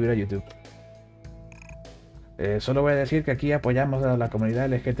resubir a YouTube. Solo voy a decir que aquí apoyamos a la comunidad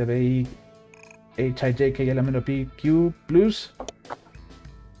LGTBI, HIJK y LMNOPQ+,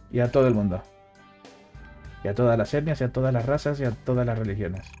 y a todo el mundo. Y a todas las etnias, y a todas las razas, y a todas las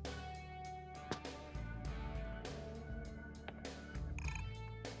religiones.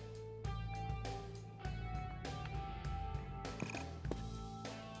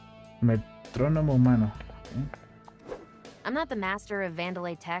 Metrónomo humano. I'm not the master of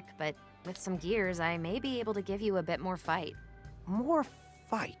Vandalay tech, but with some gears, I may be able to give you a bit more fight. More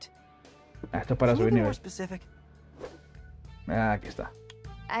fight? Esto es para Can you subir be more nivel. specific? Aquí está.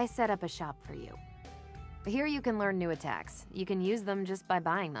 I set up a shop for you. Here you can learn new attacks. You can use them just by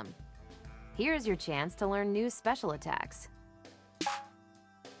buying them. Here's your chance to learn new special attacks.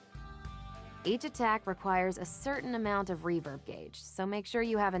 Each attack requires a certain amount of reverb gauge, so make sure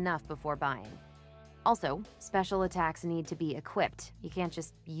you have enough before buying. Also, special attacks need to be equipped. You can't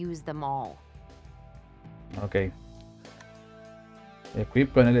just use them all. Ok.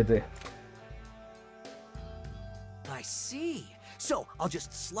 Equip con LT. I see. So, I'll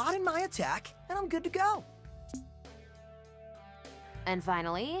just slot in my attack, and I'm good to go. And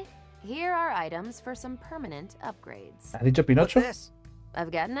finally, here are items for some permanent upgrades. ¿Has dicho Pinocho? What's this?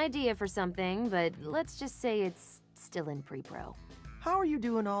 I've got an idea for something, but let's just say it's still in pre-pro. How are you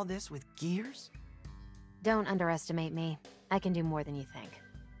doing all this with gears? Don't underestimate me. I can do more than you think.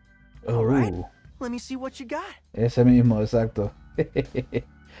 Alright, let me see what you got. Ese mismo, exacto.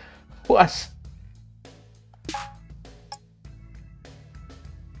 Juas.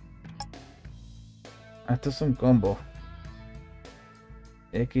 Esto es un combo.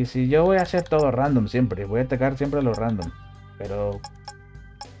 X, y yo voy a hacer todo random siempre. Voy a atacar siempre a lo random. Pero...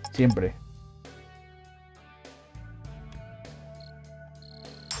 siempre.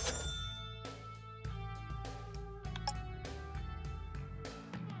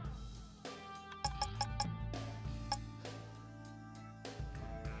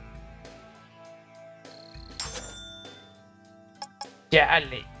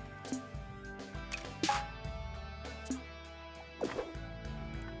 Chale.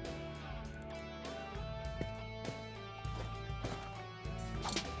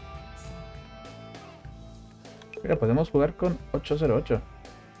 Mira, podemos jugar con 808.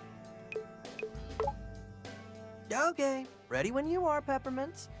 Okay, ready when you are,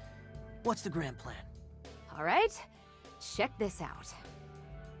 Peppermints. What's the grand plan? All right, check this out.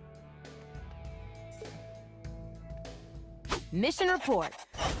 Mission report.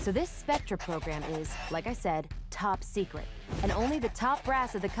 So this Spectra program is, like I said, top secret. And only the top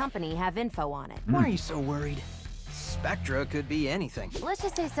brass of the company have info on it. Why are you so worried? Spectra could be anything. Let's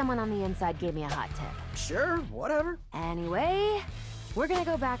just say someone on the inside gave me a hot tip. Sure, whatever. Anyway, we're gonna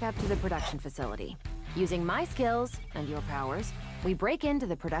go back up to the production facility. Using my skills and your powers, we break into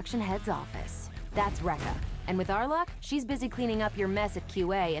the production head's office. That's Rekka. And with our luck, she's busy cleaning up your mess at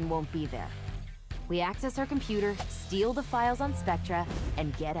QA and won't be there. We access her computer, steal the files on Spectra,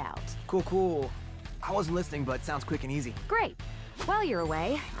 and get out. Cool. I wasn't listening, but sounds quick and easy. Great. While you're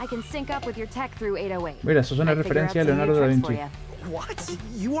away, I can sync up with your tech through 808. Mira, eso es una referencia a Leonardo da Vinci. What?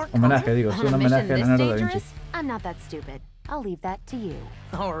 You weren't Homenaje, digo, es un homenaje a Leonardo da Vinci. I'm not that stupid. I'll leave that to you.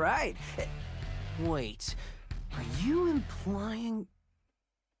 All right. Wait, are you implying...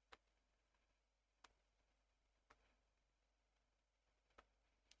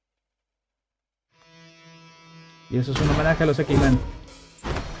 Y eso es un homenaje a los X-Men.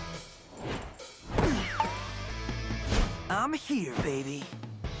 I'm here, baby.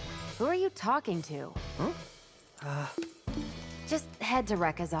 Who are you talking to? Huh? Just head to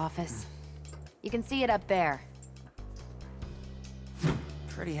Rekka's office. You can see it up there.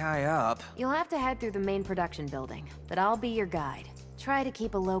 Pretty high up. You'll have to head through the main production building, but I'll be your guide. Try to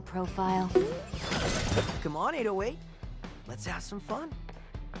keep a low profile. Come on, 808. Let's have some fun.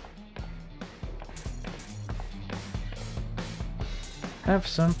 Have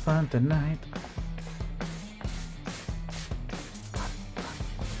some fun tonight.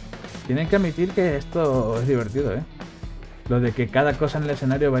 Tienen que admitir que esto es divertido, ¿eh? Lo de que cada cosa en el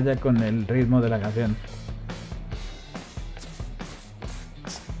escenario vaya con el ritmo de la canción.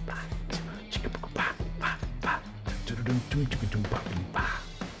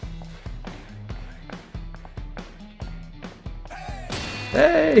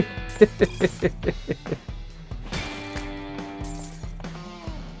 ¡Hey!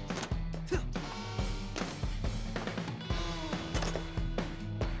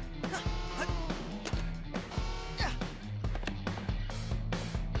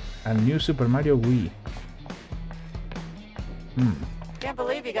 A new Super Mario Wii. Can't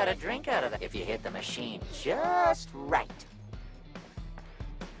believe you got a drink out of that if you hit the machine just right.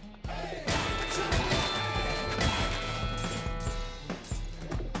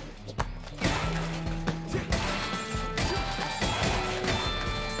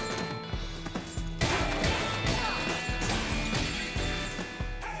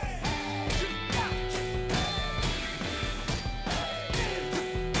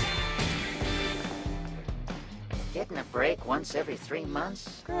 Getting a break once every 3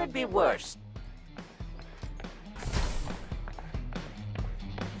 months could be worse.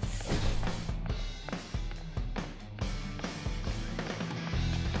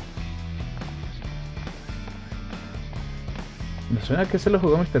 Me suena que se lo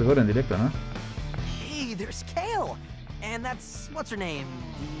jugó Mr. Gore en directo, ¿no? Hey, there's Kale! And that's, what's her name?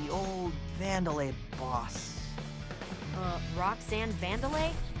 The old Vandalay boss. Roxanne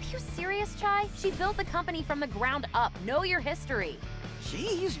Vandalay? Are you serious, Chai? She built the company from the ground up. Know your history.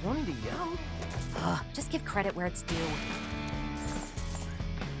 Jeez, wanting to yell. Just give credit where it's due.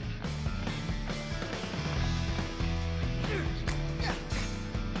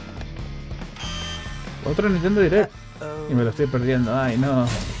 Otro Nintendo Direct. Y me lo estoy perdiendo. Ay, no.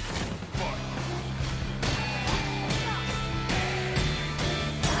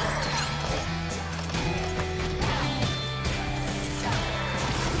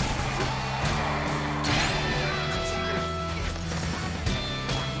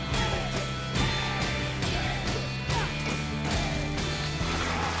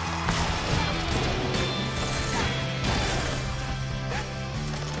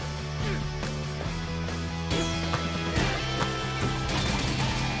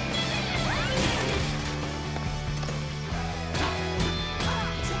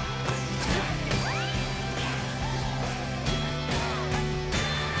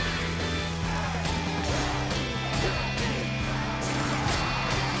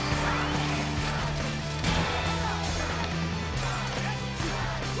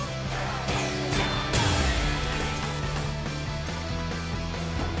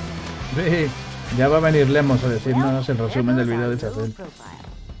 Sí, ya va a venir Lemos a decirnos el resumen del video de Chacel.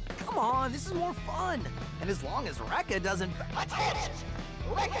 Come on, this is more fun. And as long as Rekka doesn't... Attention!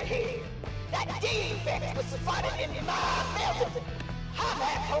 Rekka here! That defect was spotted in my building! I'm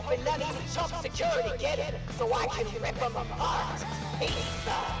half hoping none of these chump security get it, so I can rip them apart! Piece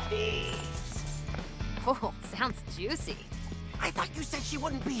of piece! Oh, sounds juicy. I thought you said she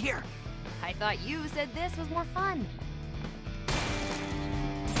wouldn't be here. I thought you said this was more fun.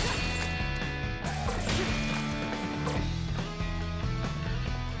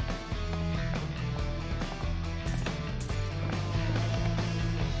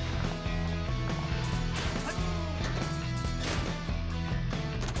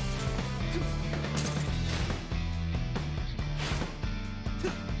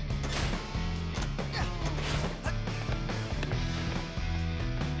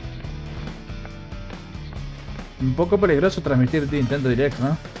 Un poco peligroso transmitir Nintendo Direct,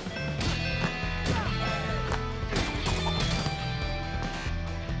 ¿no?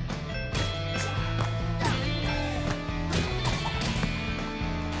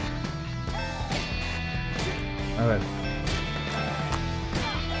 A ver.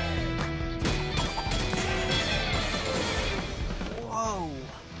 Whoa,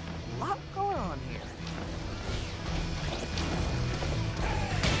 a lot going on here.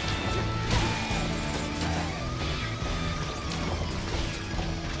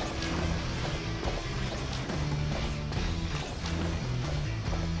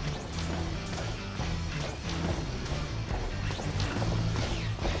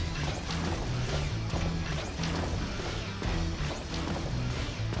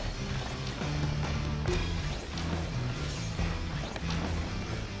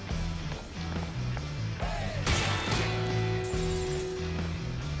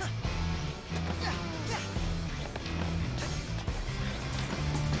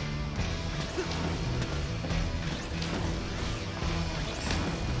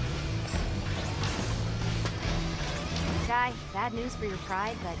 Guy, bad news for your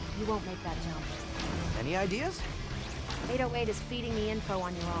pride, but you won't make that jump. Any ideas? 808 is feeding me info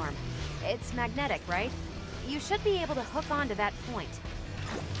on your arm. It's magnetic, right? You should be able to hook onto that point.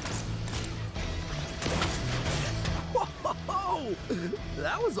 Whoa!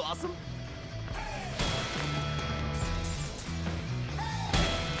 That was awesome!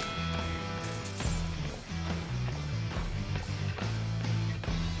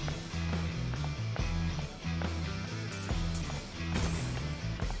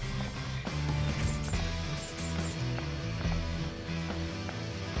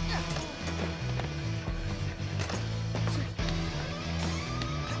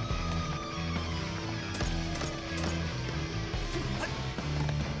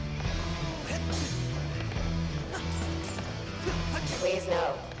 Please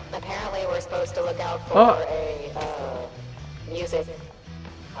note, apparently we're supposed to look out for a, music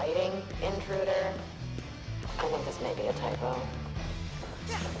fighting intruder. I think this may be a typo.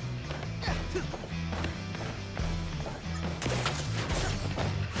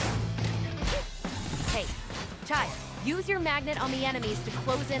 Hey, Chai, use your magnet on the enemies to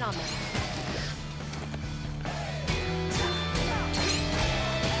close in on them.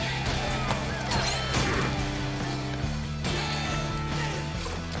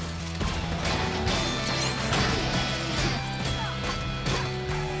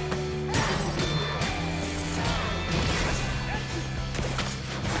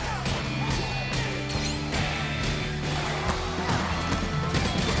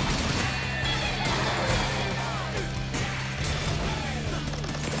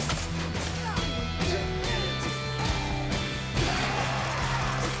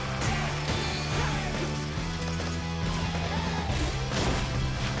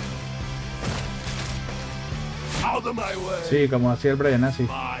 Sí, como hacía el Brian así.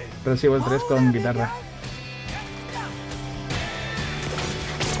 Recibo el 3 con guitarra.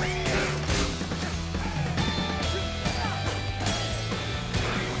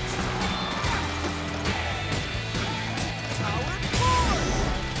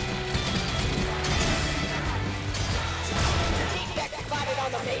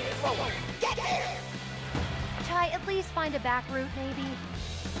 Chai, at least find a back route, maybe?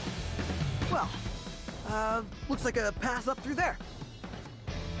 Well, looks like a path up through there.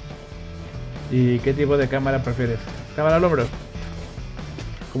 ¿Y qué tipo de cámara prefieres? ¿Cámara al hombro?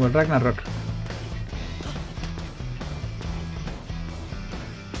 Como el Ragnarok.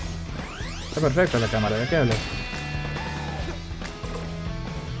 Está perfecta la cámara, ¿de qué hablas?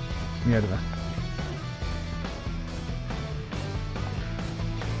 Mierda.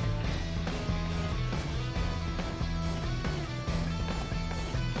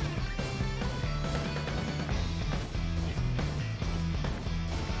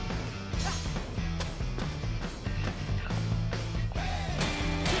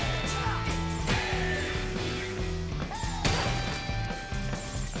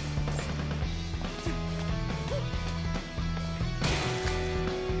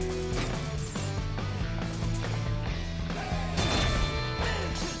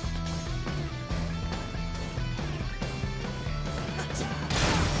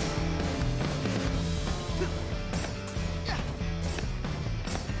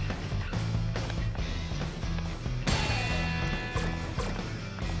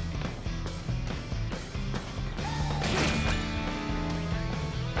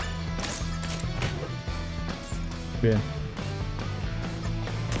 Bien.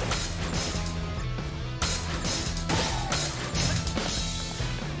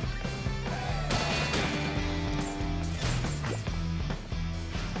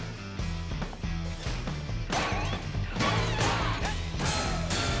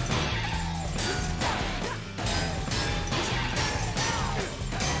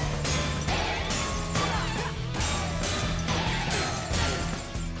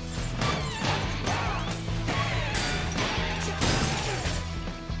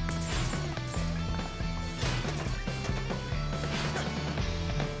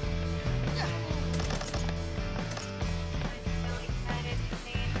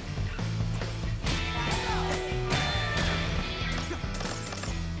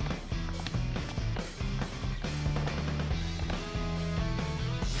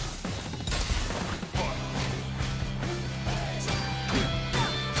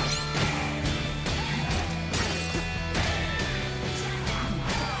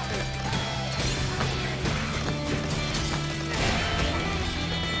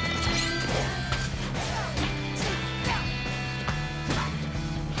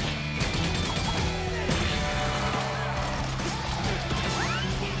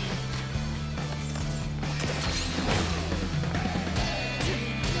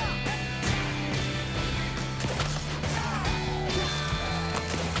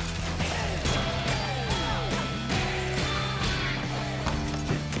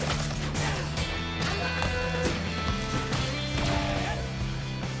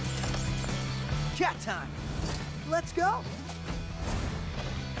 time. Let's go.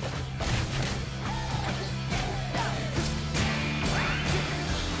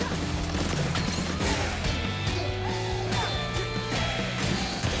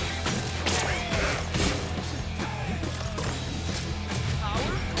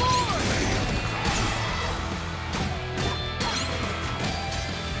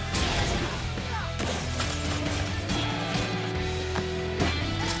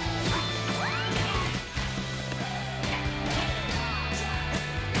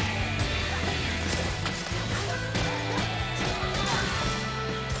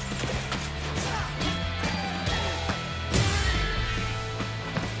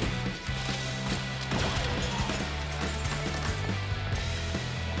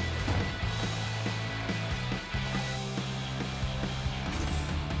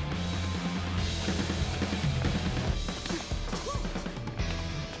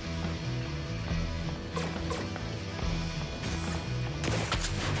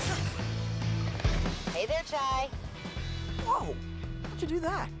 Hey there, Chai. Whoa! How'd you do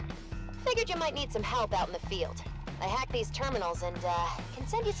that? Figured you might need some help out in the field. I hacked these terminals and, can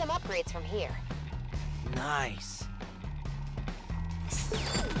send you some upgrades from here. Nice.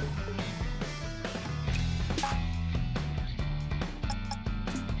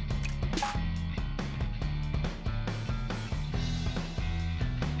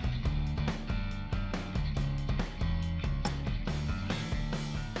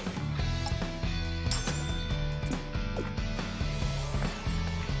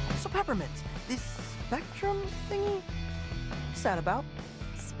 So, Peppermint, this spectrum thingy? What's that about?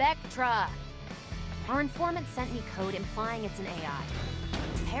 Spectra. Our informant sent me code implying it's an AI.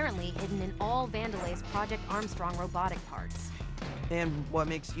 Apparently hidden in all Vandelay's Project Armstrong robotic parts. And what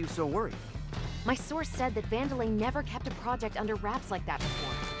makes you so worried? My source said that Vandelay never kept a project under wraps like that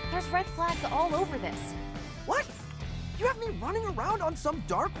before. There's red flags all over this. What? You have me running around on some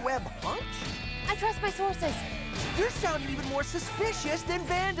dark web hunch? I trust my sources. You're sounding even more suspicious than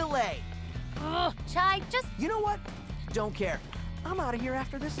Vandelay. Ugh, Chai, just... You know what? Don't care. I'm out of here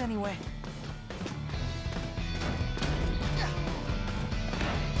after this anyway.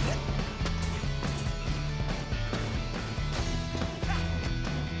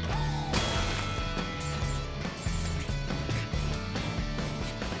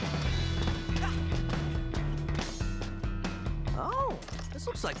 Oh, this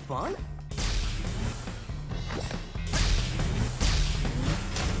looks like fun.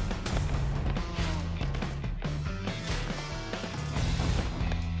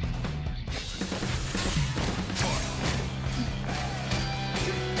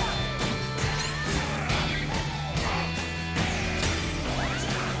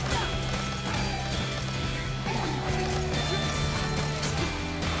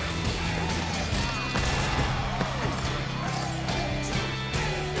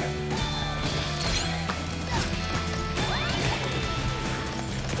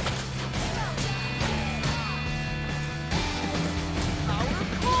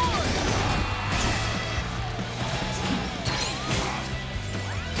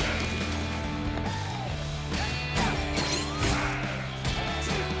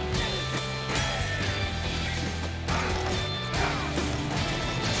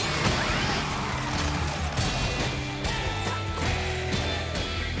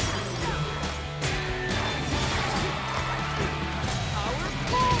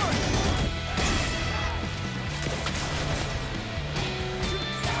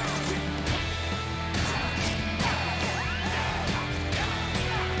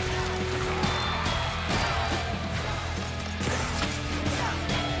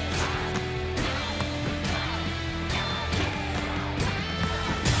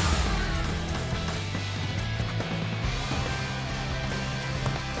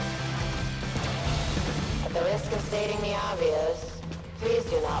 At the risk of stating the obvious, please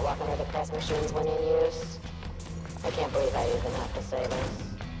do not walk under the press machines when in use. I can't believe I even have to say this.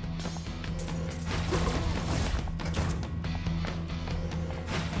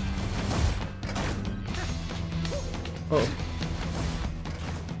 Oh.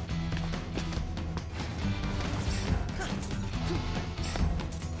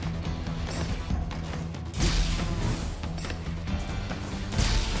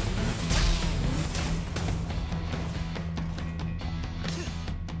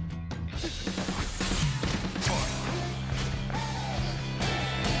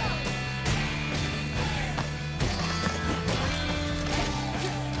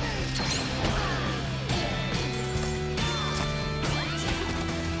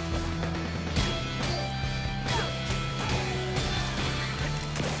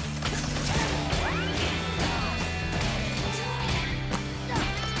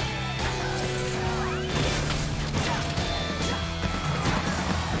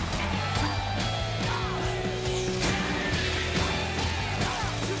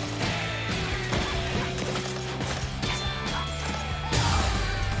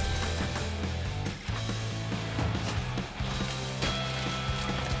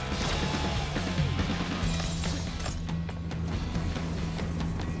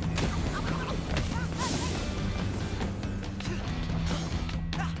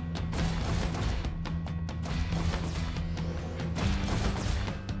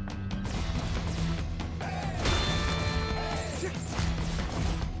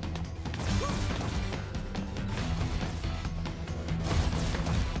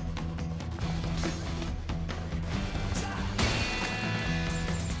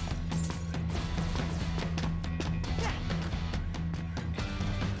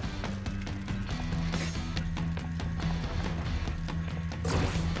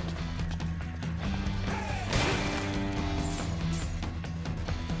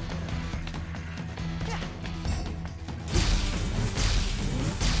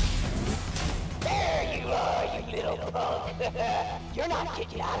 punk. You're not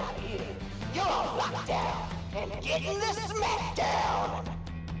getting out of here. You're on lockdown and getting the smackdown.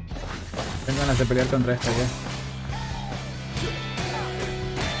 Tengo ganas de pelear contra esta ya.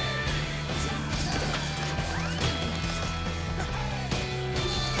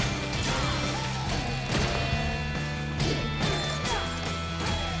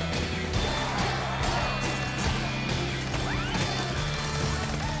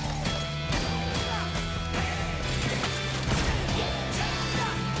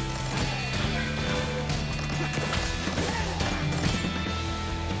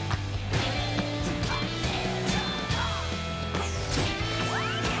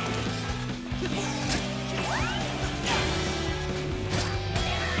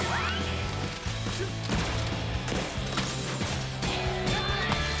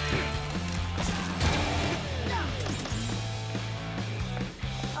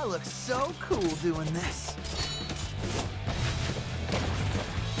 I look so cool doing this.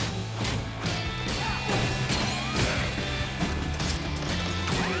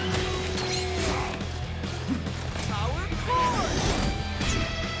 Power core!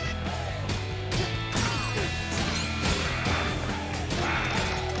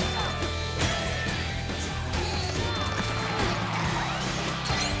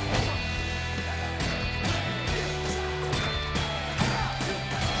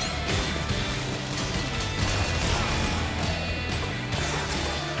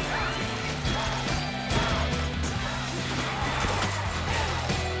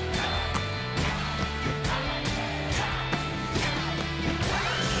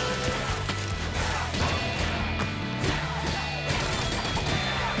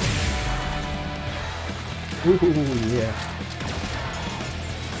 Yeah.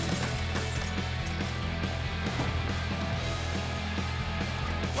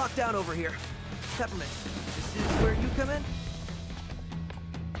 Lockdown over here. Peppermint, this is where you come in?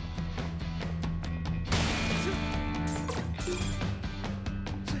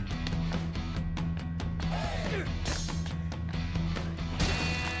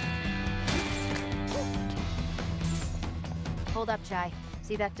 Hold up, Chai.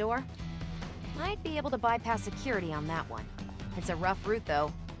 See that door? Might be able to bypass security on that one. It's a rough route,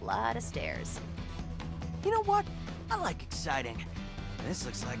 though. Lot of stairs. You know what? I like exciting. This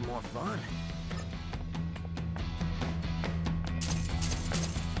looks like more fun.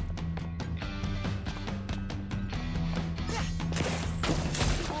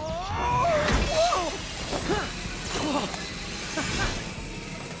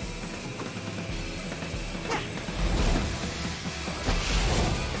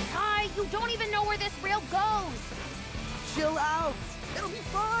 Kai, you don't even know where this rail goes! Chill out! It'll be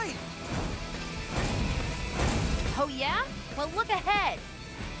fine! Oh yeah? Well, look ahead!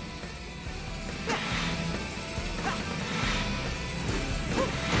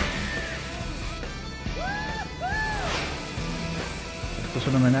 Esto es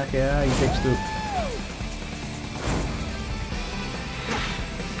un homenaje a It Takes Two.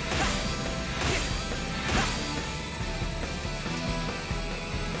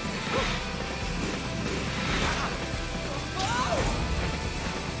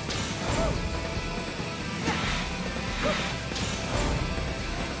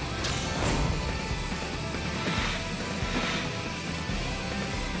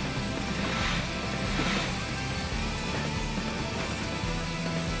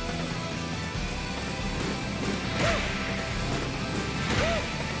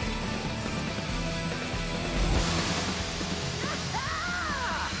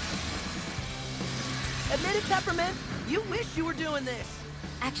 Admit it, Peppermint! You wish you were doing this!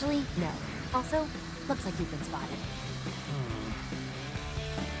 Actually, no. Also, looks like you've been spotted.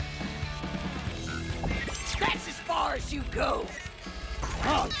 That's as far as you go!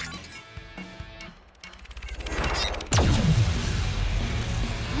 Punk!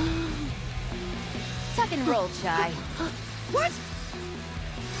 Tuck and roll, Chai. What?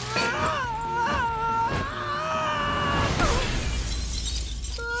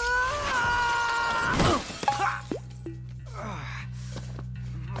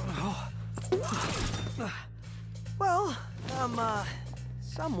 Well,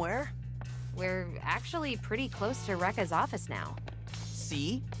 somewhere. We're actually pretty close to Rekka's office now.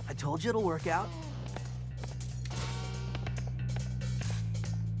 See? I told you it'll work out.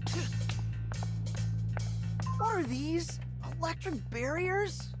 What are these? Electric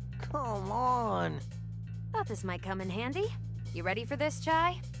barriers? Come on. Thought this might come in handy. You ready for this,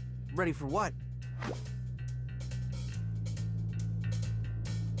 Chai? Ready for what?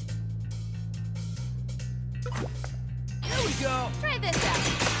 Here we go! Try this out.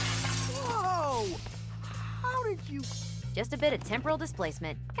 Whoa! How did you... Just a bit of temporal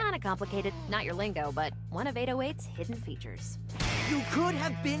displacement. Kinda complicated, not your lingo, but one of 808's hidden features. You could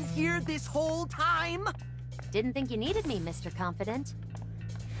have been here this whole time? Didn't think you needed me, Mr. Confident.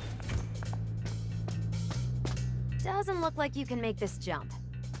 Doesn't look like you can make this jump.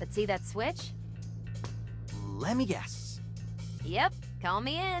 But see that switch? Let me guess. Yep, call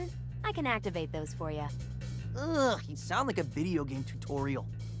me in. I can activate those for you. Ugh, you sound like a video game tutorial.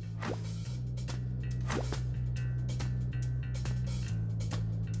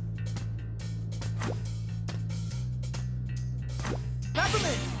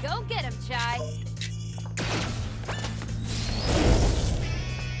 Peppermint! Go get him, Chai.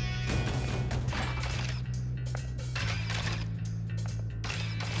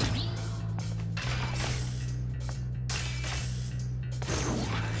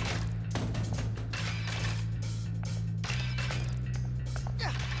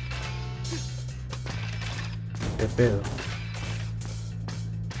 ¿Qué pedo?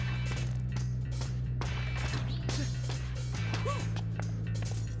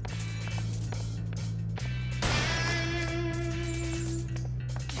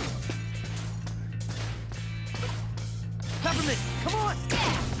 Peppermint, come on!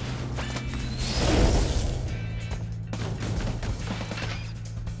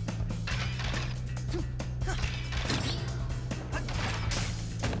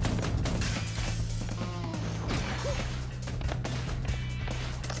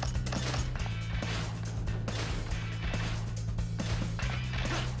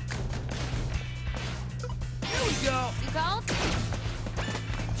 Here we go! You called?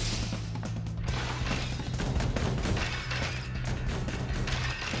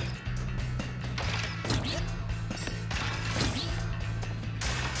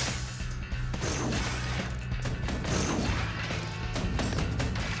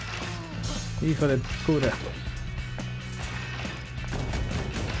 Hijo de cura.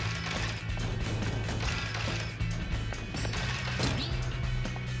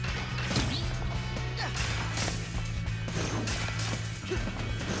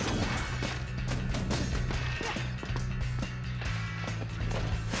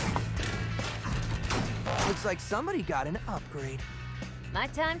 Looks like somebody got an upgrade. My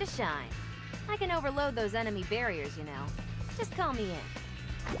time to shine. I can overload those enemy barriers, you know. Just call me in.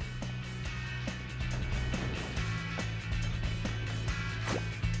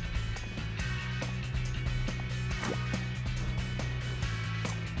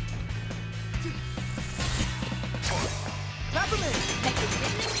 Peppermint! I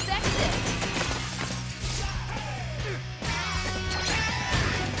didn't expect this.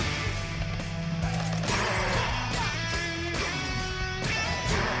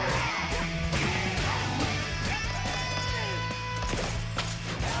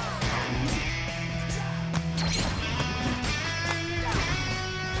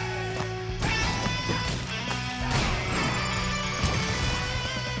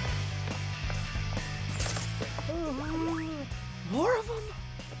 More of them?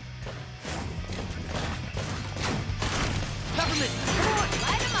 Peppermint, come on!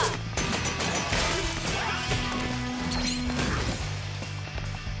 Light 'em up.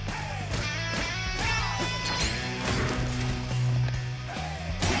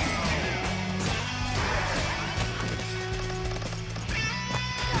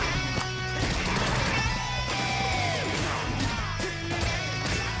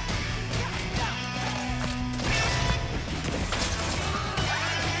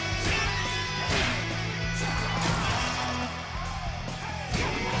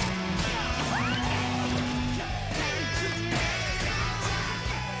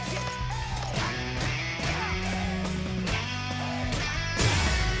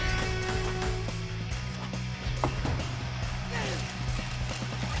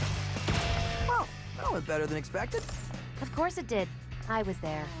 Well, that went better than expected. Of course it did. I was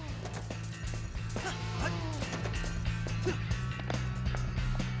there.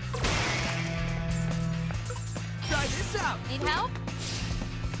 Try this out! Need help?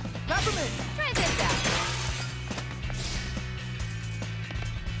 Peppermint! Try this out.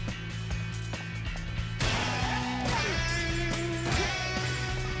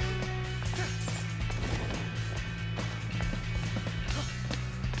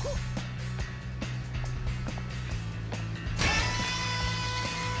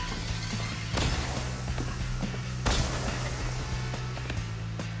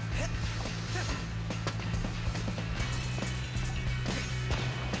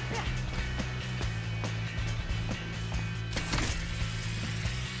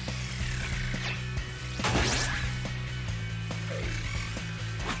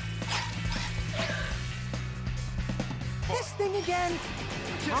 Calling again.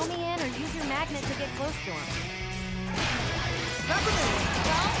 Call me in or use your magnet to get close to him.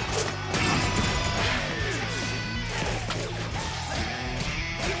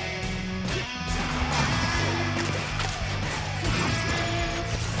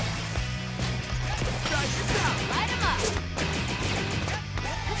 Light him up.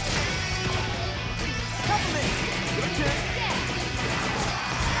 Cover me. Your turn. Yeah.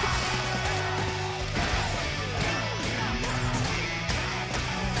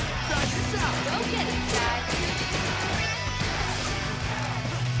 Try this out. Go get him, guys.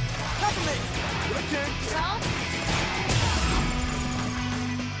 Cover me. Your turn. Call.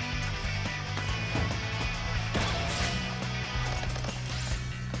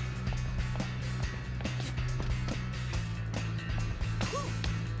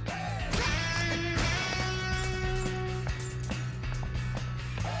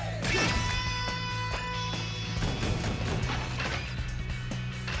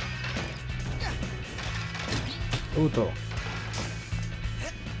 Puto.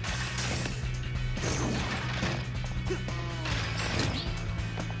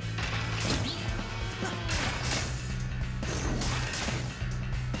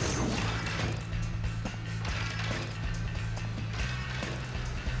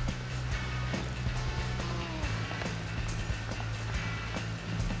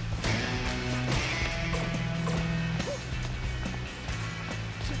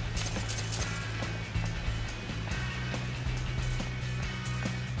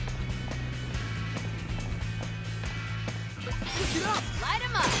 Light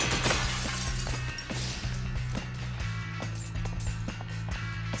him up.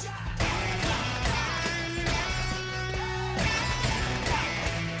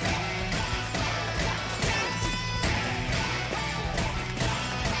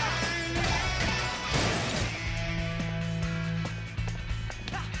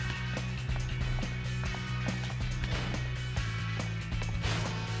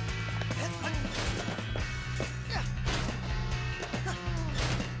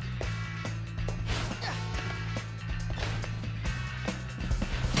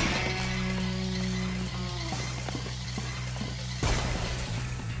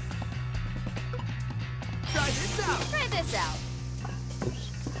 Try this out.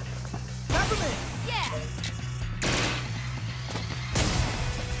 Peppermint. Yeah.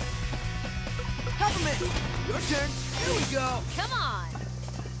 Peppermint. Your turn. Here we go. Come on.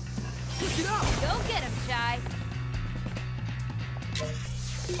 Push it up. Go get him, Shy.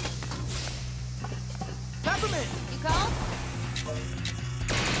 Peppermint. You call?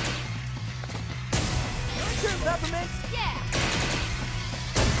 Your turn, Peppermint. Yeah.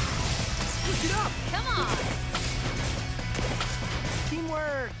 Push it up. Come on.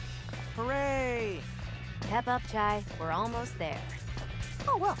 Teamwork! Hooray! Pep up, Chai. We're almost there.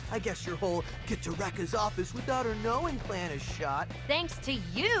 Oh, well, I guess your whole get to Rekka's office without her knowing plan is shot. Thanks to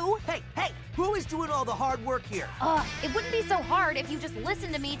you. Hey, who is doing all the hard work here? It wouldn't be so hard if you just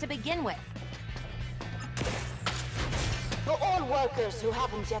listened to me to begin with. For all workers who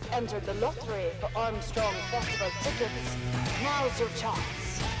haven't yet entered the lottery for Armstrong Festival tickets, now's your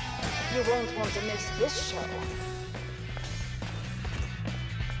chance. You won't want to miss this show.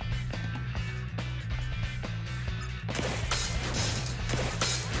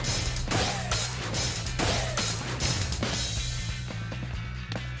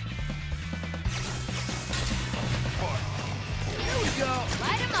 Here we go.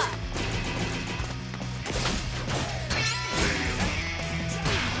 Light him up.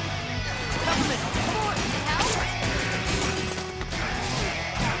 Peppermint. Come on. Help?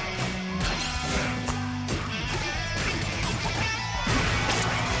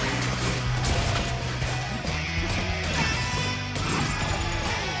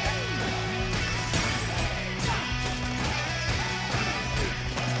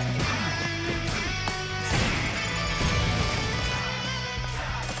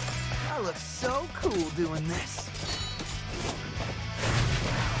 I look so cool doing this.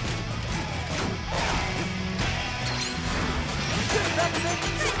 Try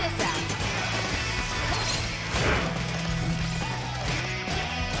this out.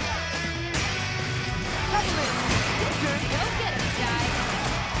 Go get him, Jai.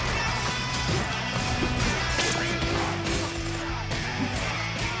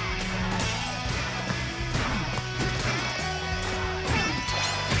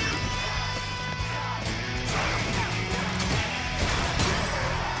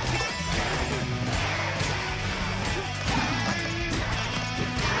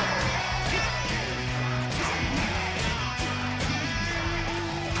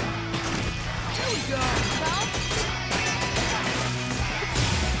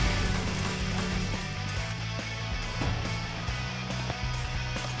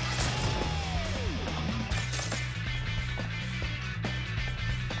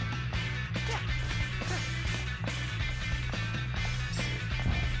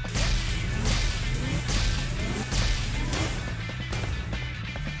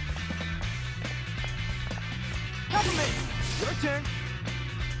 Peppermint! Your turn.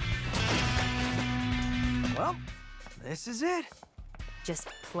 Well, this is it. Just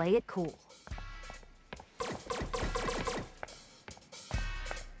play it cool.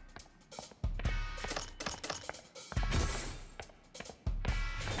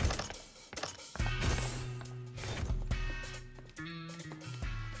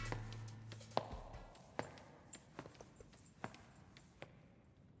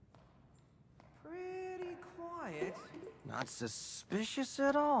 Pretty quiet. Not suspicious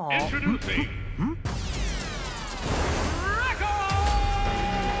at all. Introducing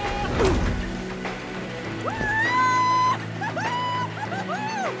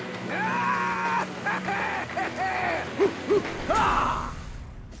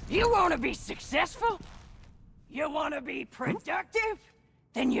You want to be successful? You want to be productive?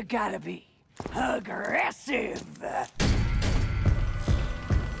 Then you gotta be aggressive.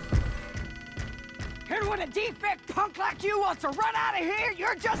 And when a defect punk like you wants to run out of here,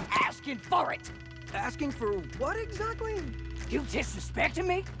 you're just asking for it. Asking for what exactly? You disrespecting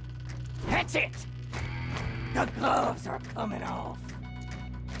me? That's it. The gloves are coming off.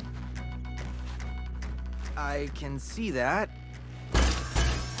 I can see that.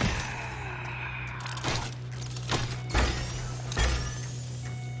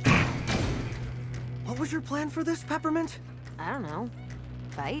 What was your plan for this, Peppermint? I don't know.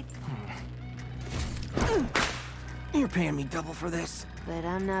 Fight? You're paying me double for this. But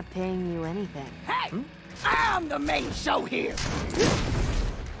I'm not paying you anything. Hey! I'm the main show here!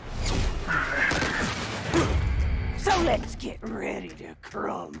 So let's get ready to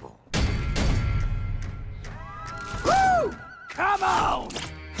crumble. Woo! Come on!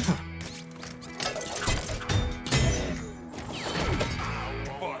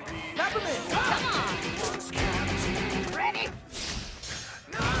 Peppermint! Come on! Ready?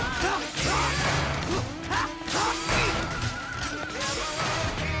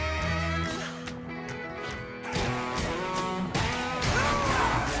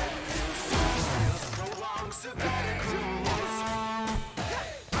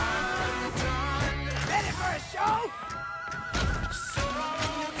 Ready for a show?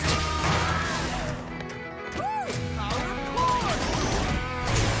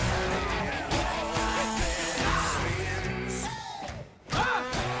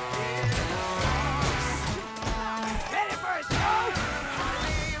 Ready for a show?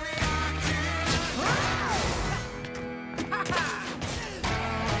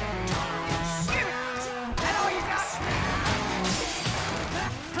 That all you got?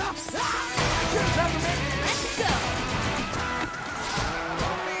 Let's go!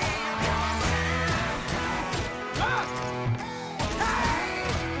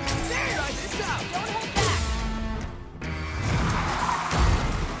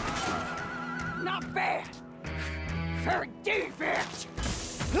 Not bad. For a defect.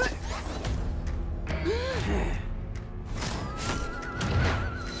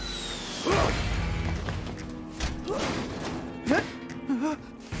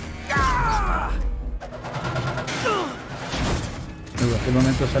 En cualquier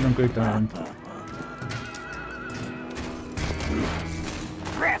momento sale un crédito momento.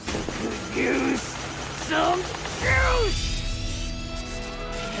 Perhaps we could use some juice.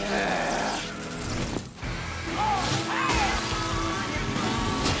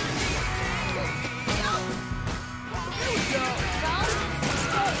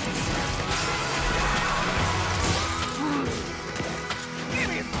 Give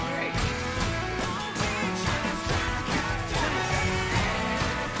me a break.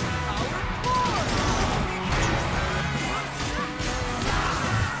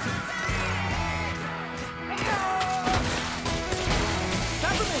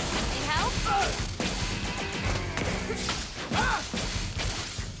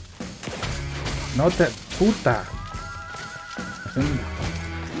 No te... puta.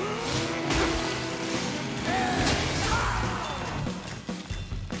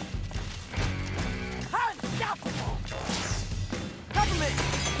 Unstoppable. Peppermint!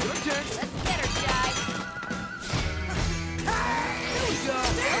 Your turn. Let's get her, Jai. Here we go.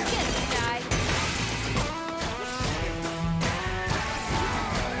 Let's get her, Jai.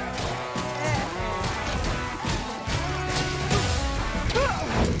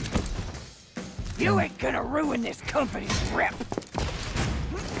 You ain't gonna ruin this company's rep.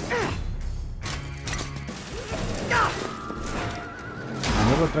 El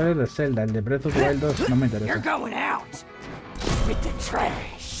nuevo trailer de Zelda, el de Breath of the Wild 2, no me You're interesa. going out with the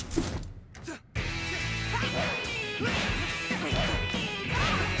trash.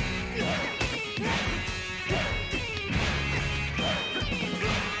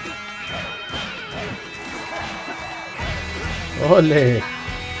 ¡Ole!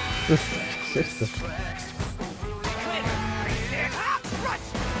 ¿Qué es esto?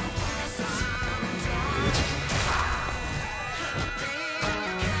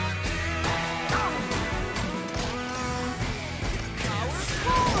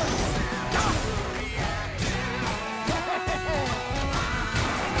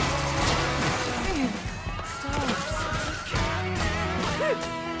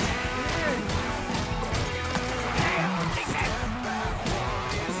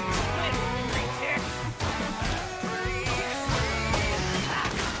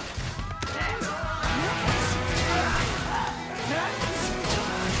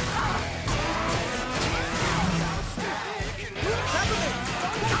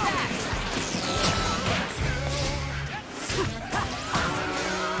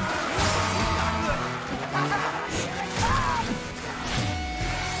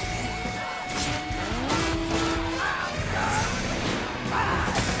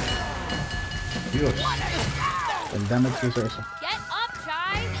 Dios, el damage que hizo eso.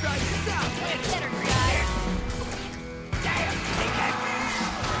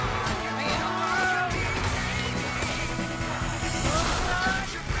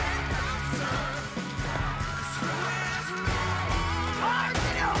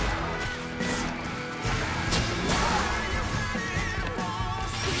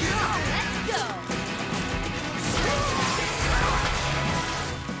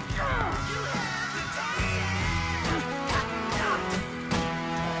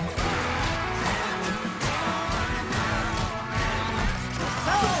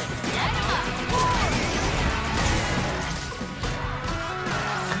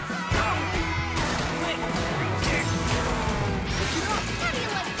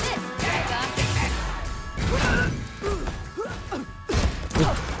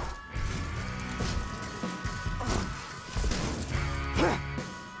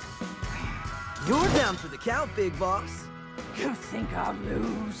 You're down for the count, big boss. You think I'll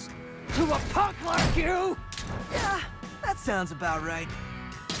lose to a punk like you? Yeah, that sounds about right.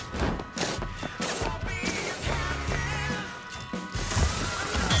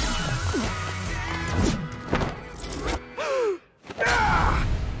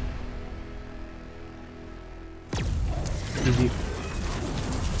 GG.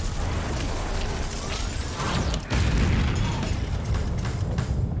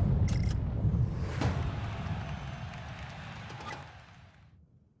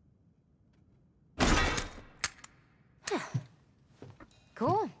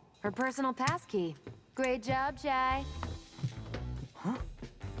 Cool. Her personal passkey. Great job, Jai. Huh?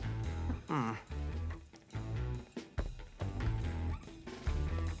 Hmm.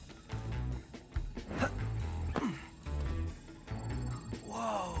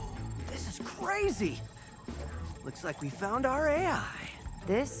 Whoa, this is crazy. Looks like we found our AI.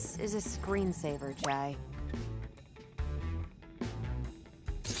 This is a screensaver, Jai.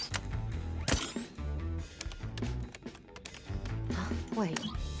 Wait.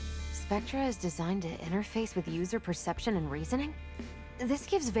 Spectra is designed to interface with user perception and reasoning? This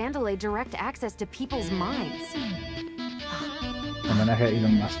gives Vandalay direct access to people's minds. Homenaje a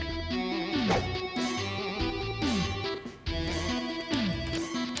Elon Musk.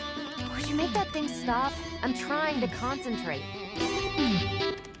 Would you make that thing stop? I'm trying to concentrate.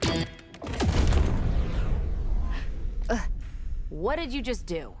 What did you just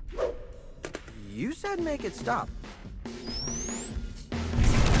do? You said make it stop.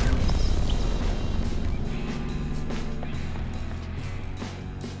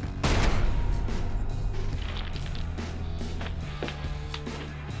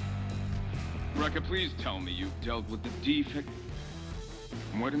 Rekka, please tell me you've dealt with the defect.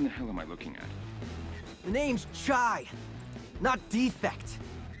 What in the hell am I looking at? The name's Chai, not Defect.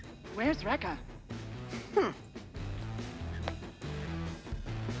 Where's Rekka?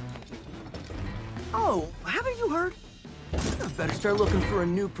 Oh, haven't you heard? I better start looking for a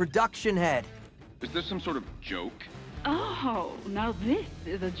new production head. Is this some sort of joke? Oh, now this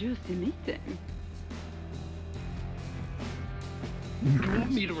is a juicy meeting. You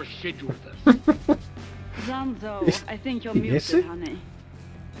want me to reschedule this? Zanzo, I think you're muted, honey.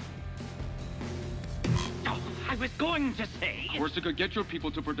 Oh, I was going to say... Corsica, get your people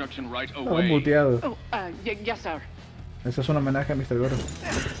to production right Estaba away. muteado. Oh, yes, sir. Eso es un homenaje a Mr. Goro.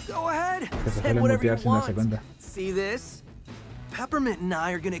 Go ahead. Que se Say suele whatever you mutear sin darse want. cuenta. See this? Peppermint and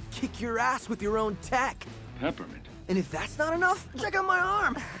I are gonna kick your ass with your own tech. Peppermint? And if that's not enough, check out my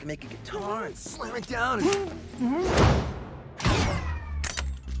arm. I can make a guitar and slam it down.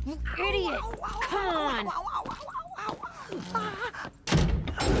 You idiot! Come on!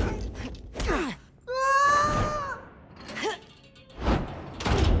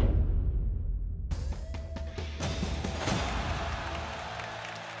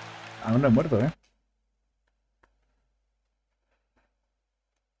 no he muerto, ¿eh?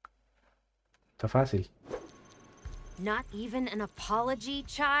 Está fácil. Not even an apology,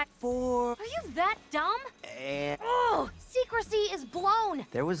 Chai? Are you that dumb? Oh, secrecy is blown!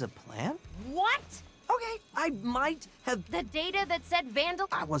 There was a plan? What? Okay, I might have... The data that said Vandal?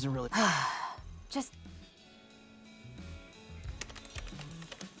 I wasn't really... Just...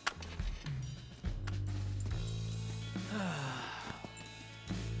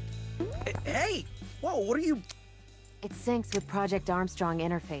 Hey! Whoa, what are you... It syncs with Project Armstrong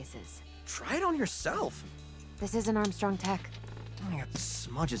interfaces. Try it on yourself. This isn't Armstrong tech. I got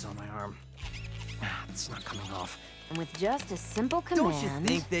smudges on my arm. It's not coming off. And with just a simple command... Don't you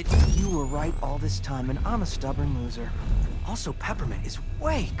think that you were right all this time and I'm a stubborn loser? Also, Peppermint is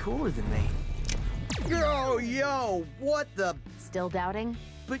way cooler than me. Yo, what the... Still doubting?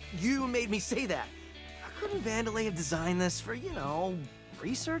 But you made me say that. Couldn't Vandalay have designed this for, you know,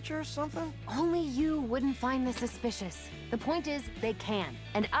 research or something? Only you wouldn't find this suspicious. The point is, they can.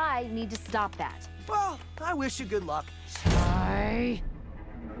 And I need to stop that. Well, I wish you good luck. Chai.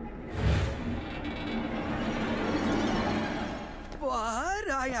 But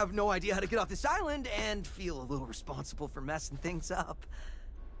I have no idea how to get off this island and feel a little responsible for messing things up.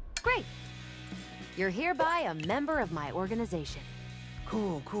 Great. You're hereby a member of my organization.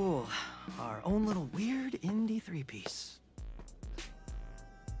 Cool, cool. Our own little weird indie three-piece.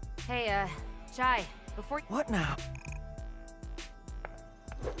 Hey, Chai, before... What now?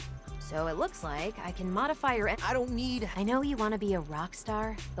 So it looks like I can modify your... I don't need... I know you want to be a rock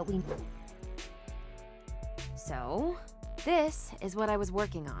star, but we... So, this is what I was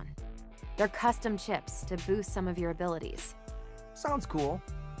working on. They're custom chips to boost some of your abilities. Sounds cool.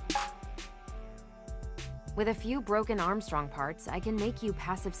 With a few broken Armstrong parts, I can make you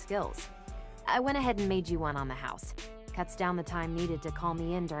passive skills. I went ahead and made you one on the house. Cuts down the time needed to call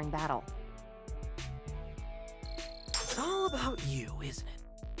me in during battle. It's all about you, isn't it?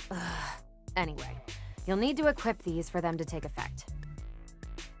 Anyway, you'll need to equip these for them to take effect.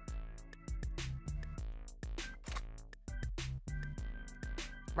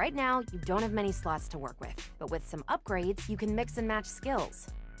 Right now, you don't have many slots to work with, but with some upgrades, you can mix and match skills.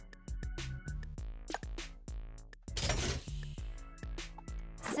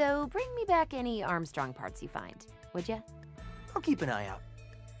 So bring me back any Armstrong parts you find, would ya? I'll keep an eye out.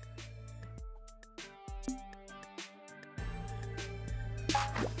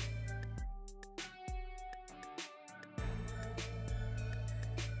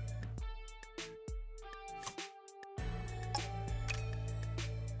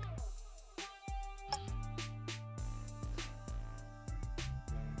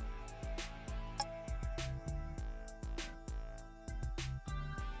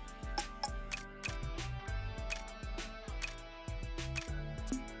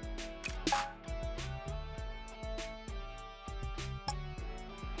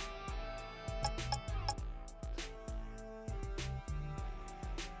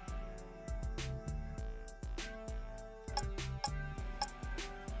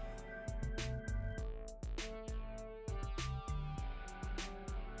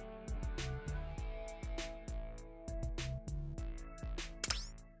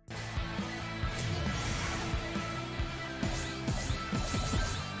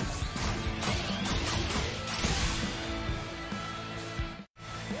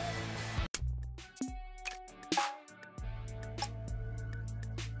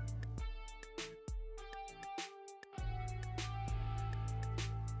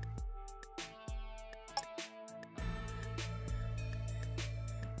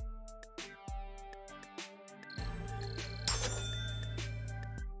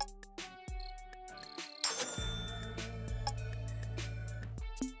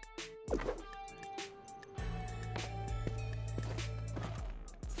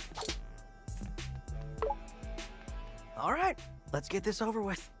 All right, let's get this over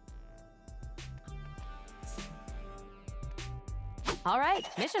with. All right,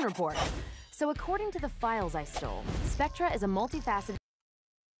 mission report. So according to the files I stole, Spectra is a multifaceted...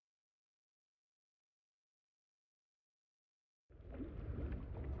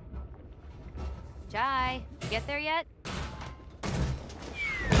 Chai, get there yet?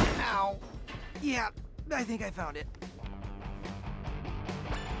 Ow. Yeah, I think I found it.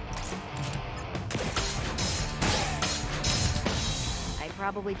 I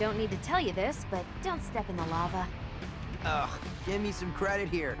probably don't need to tell you this, but don't step in the lava. Ugh, give me some credit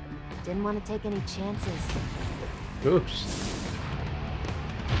here. Didn't want to take any chances. Oops.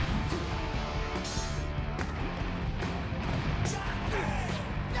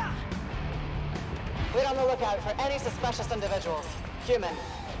 We're on the lookout for any suspicious individuals. Human,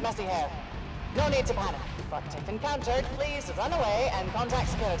 messy hair. No need to panic, but if encountered, please run away and contact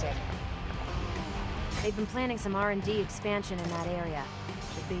security. They've been planning some R&D expansion in that area.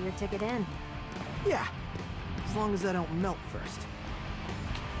 Should be your ticket in. Yeah, as long as I don't melt first.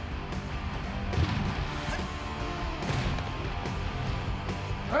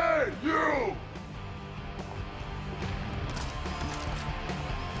 Hey, you!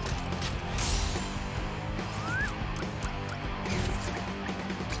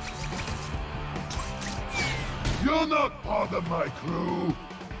 You're not part of my crew!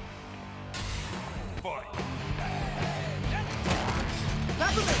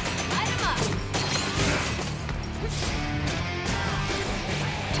 Light him up!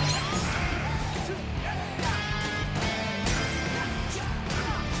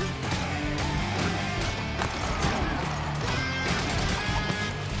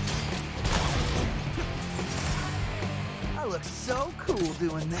 I look so cool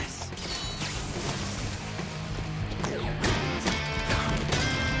doing this.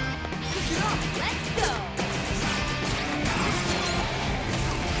 Let's go!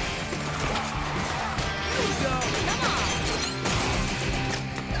 Here we go! Come on!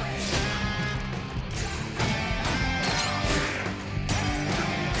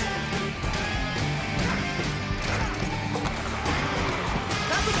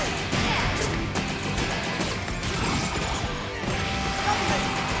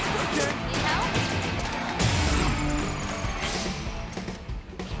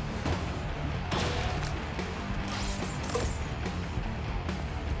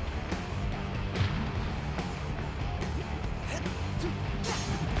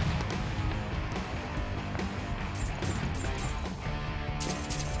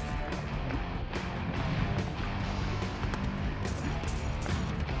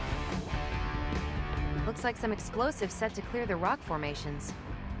 Looks like some explosives set to clear the rock formations.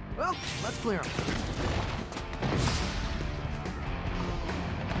 Well, let's clear them.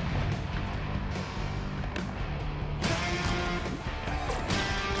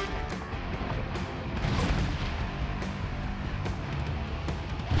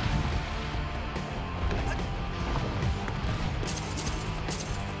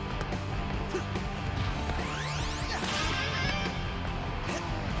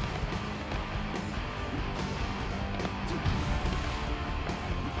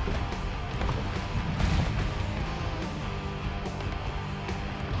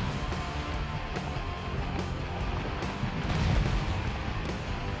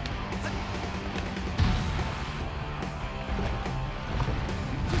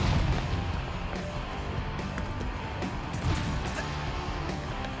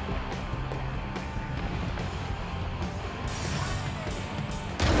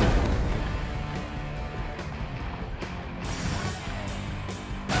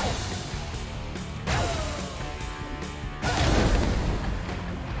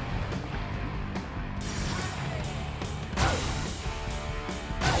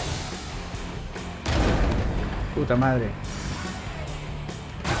 Puta madre.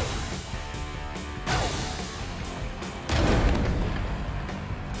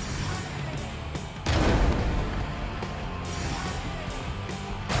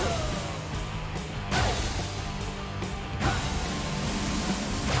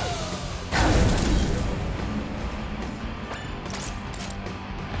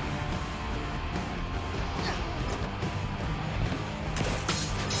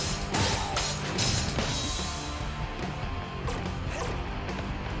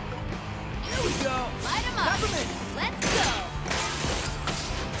 Light him up! Let's go!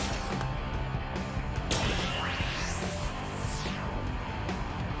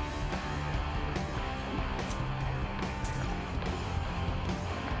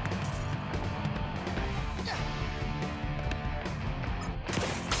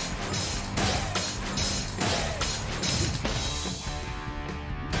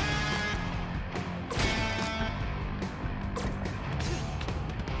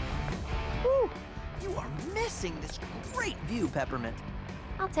 This great view, Peppermint.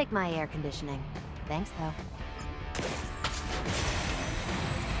 I'll take my air conditioning. Thanks, though.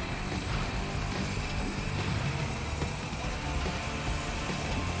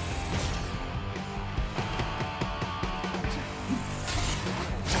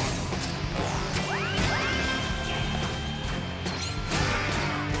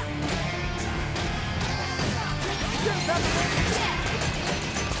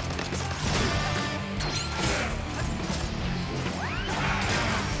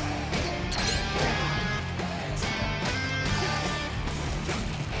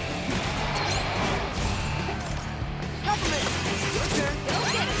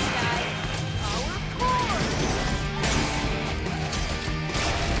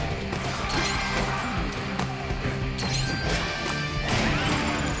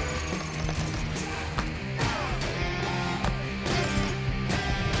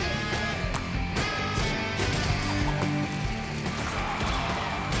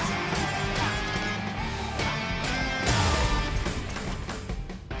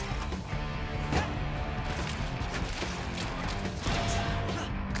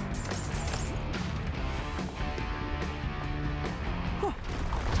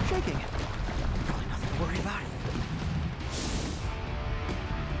 shaking. Probably nothing to worry about.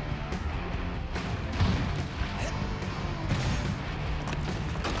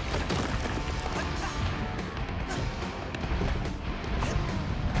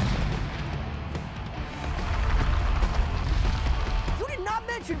 You did not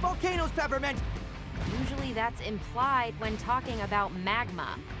mention volcanoes, Peppermint! Usually that's implied when talking about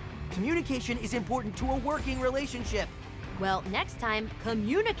magma. Communication is important to a working relationship. Well, next time,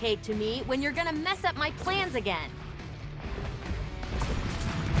 communicate to me when you're gonna mess up my plans again.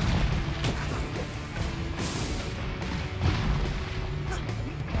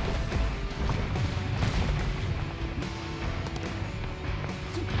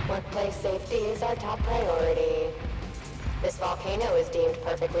 Workplace safety is our top priority. This volcano is deemed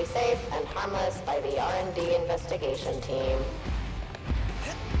perfectly safe and harmless by the R&D investigation team.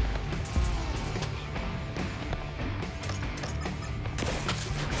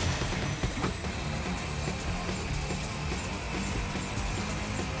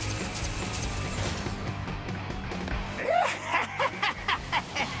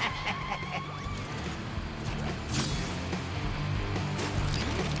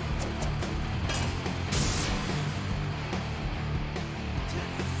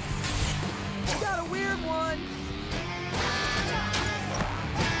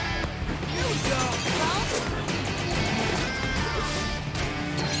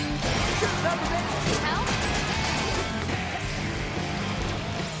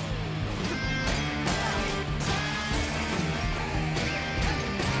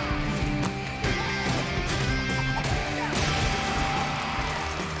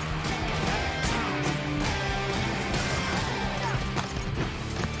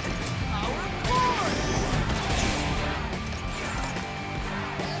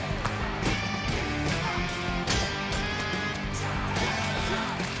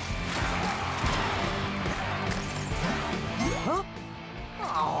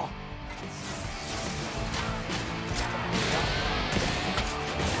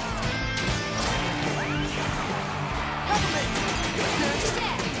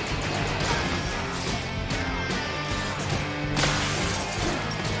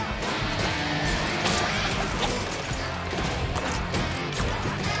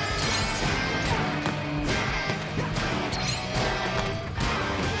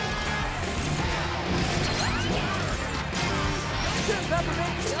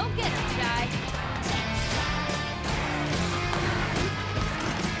 Don't get him, guy.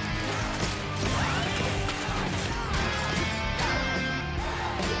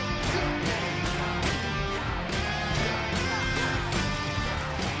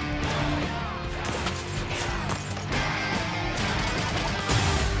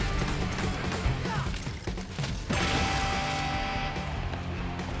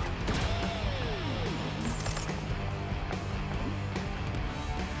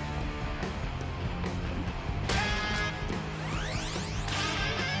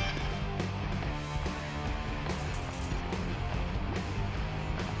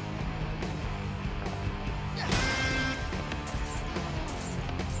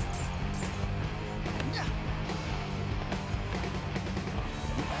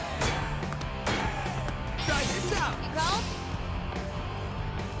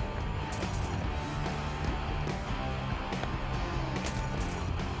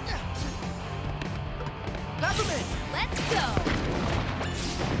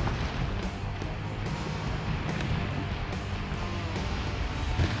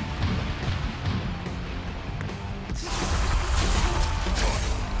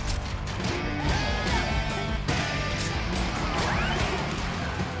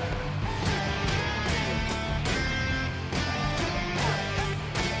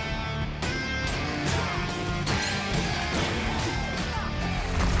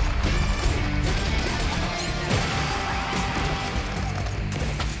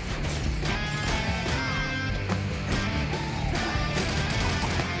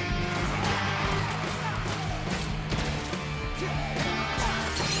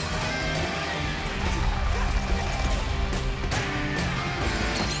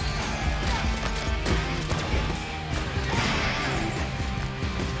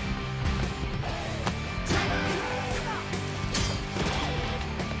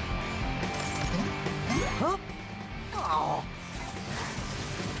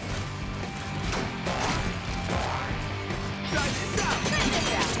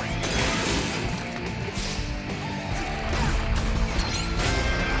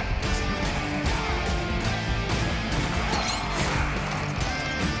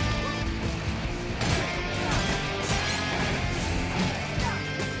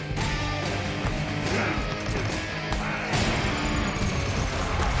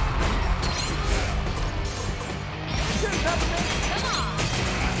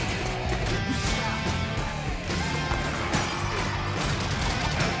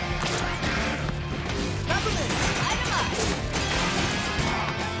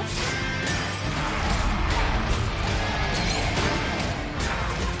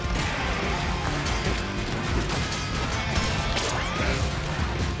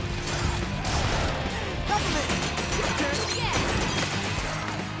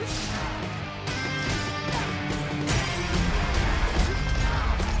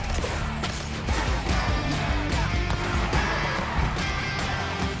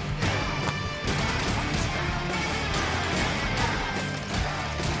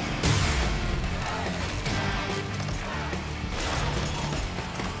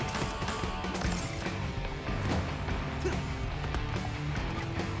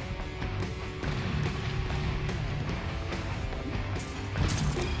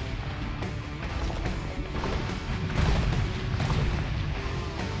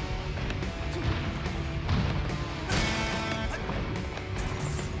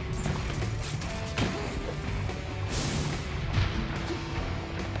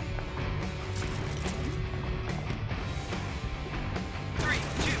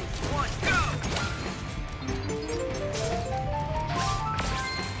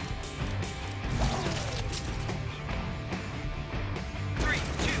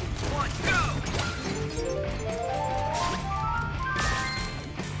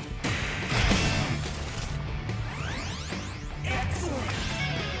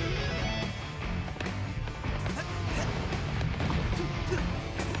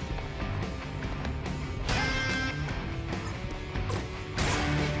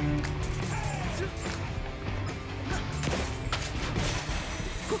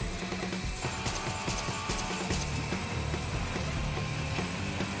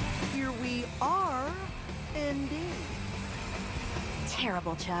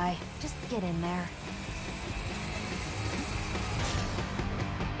 terrible, Chai. Just get in there.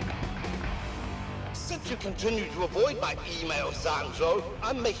 Since you continue to avoid my email, Sanzo,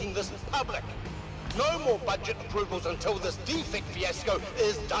 I'm making this public. No more budget approvals until this defect fiasco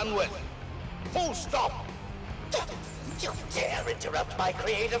is done with. Full stop. You dare interrupt my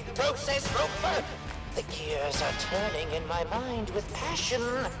creative process, Roper? The gears are turning in my mind with passion.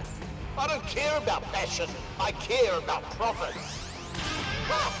 I don't care about passion. I care about profits.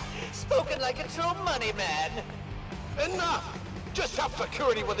 Ha! Spoken like a true money man. Enough! Just have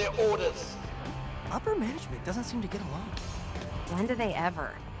security with their orders. Upper management doesn't seem to get along. When do they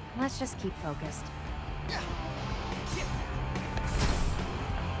ever? Let's just keep focused.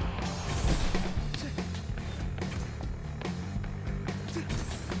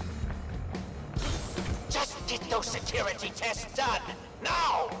 Just get those security tests done,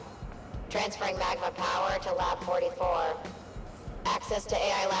 now! Transferring magma power to Lab 44. Access to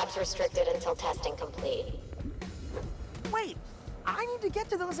AI labs restricted until testing complete. Wait, I need to get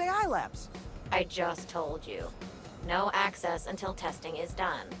to those AI labs. I just told you. No access until testing is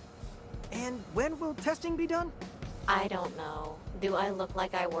done. And when will testing be done? I don't know. Do I look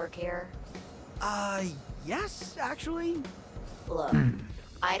like I work here? Yes, actually. Look,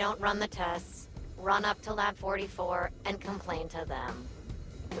 I don't run the tests. Run up to Lab 44 and complain to them.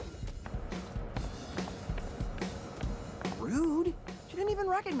 Rude. She didn't even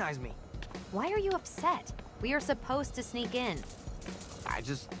recognize me. Why are you upset? We are supposed to sneak in. I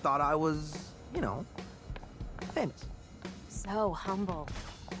just thought I was, you know, famous. So humble.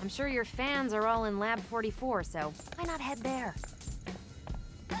 I'm sure your fans are all in Lab 44, so why not head there?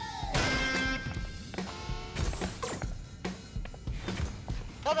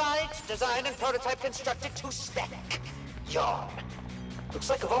 All right, design and prototype constructed to spec. Yawn. Looks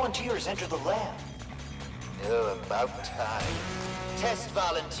like a volunteer has entered the lab. Oh, about time. Test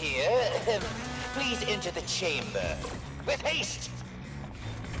volunteer, please enter the chamber. With haste!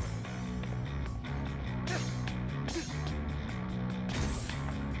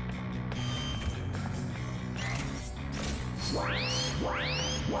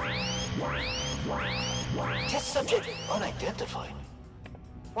 Test subject unidentified.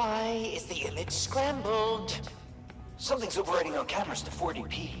 Why is the image scrambled? Something's overwriting on cameras to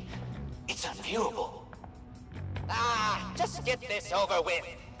 40p. It's unviewable. Ah, just get this over with.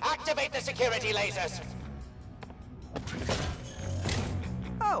 Activate the security lasers.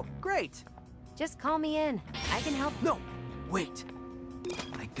 Oh, great. Just call me in. I can help. No, wait.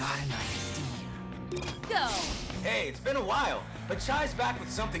 I got an idea. Go! Hey, it's been a while, but Chai's back with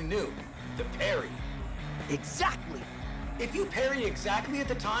something new. The parry. Exactly. If you parry exactly at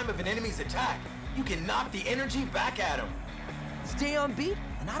the time of an enemy's attack, you can knock the energy back at him. Stay on beat,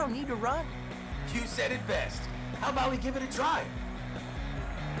 and I don't need to run. You said it best. How about we give it a try?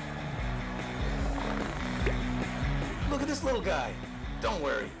 Look at this little guy. Don't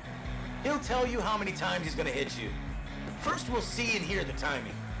worry. He'll tell you how many times he's gonna hit you. First we'll see and hear the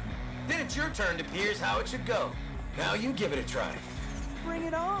timing. Then it's your turn to pierce how it should go. Now you give it a try. Bring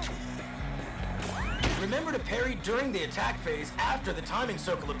it on. Remember to parry during the attack phase after the timing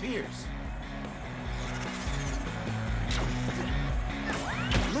circle appears.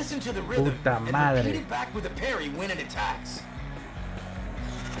 Listen to the rhythm and repeat it back with a parry when it attacks.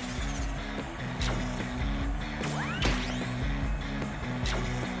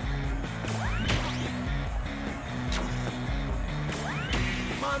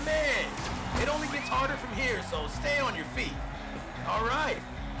 My man, it only gets harder from here, so stay on your feet. All right,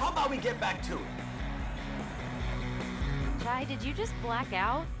 how about we get back to it? Chai, did you just black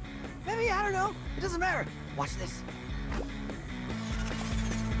out? Maybe, I don't know. It doesn't matter. Watch this.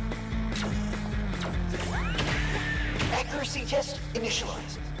 Accuracy test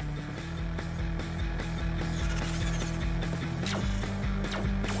initialized.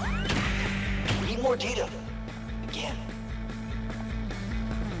 Need more data. Again.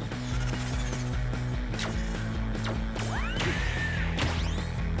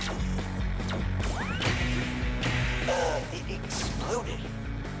 It exploded.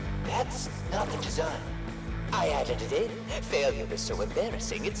 That's not the design. I added it in. Failure is so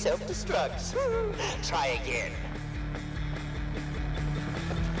embarrassing it self-destructs. Try again.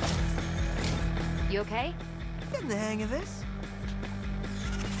 You okay? Getting the hang of this.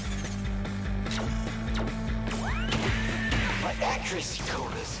 My accuracy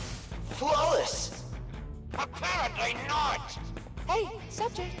code is flawless. Apparently not. Hey,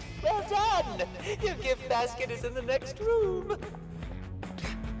 subject, well done. Your gift basket is in the next room.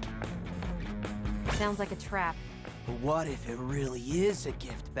 Sounds like a trap. But what if it really is a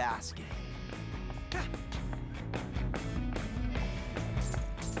gift basket?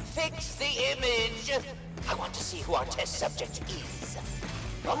 fix the image. I want to see who our test subject is.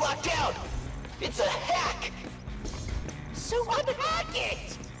 I'm locked down. It's a hack. So unhack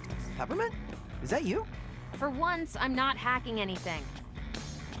it. Peppermint? Is that you? For once, I'm not hacking anything.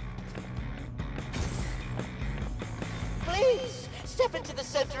 Please, step into the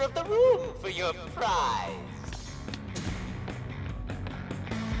center of the room for your prize.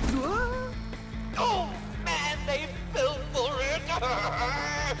 Oh, man, they fell for it.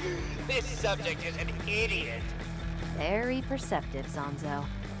 This subject is an idiot. Very perceptive, Zanzo.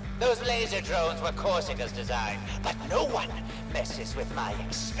 Those laser drones were Corsica's design, but no one messes with my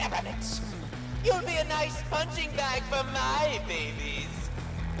experiments. You'll be a nice punching bag for my babies.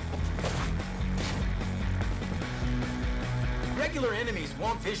 Regular enemies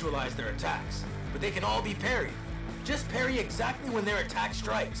won't visualize their attacks, but they can all be parried. Just parry exactly when their attack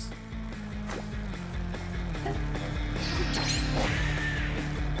strikes.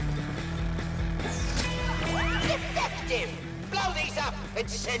 Effective! Blow these up and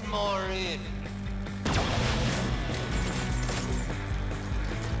send more in.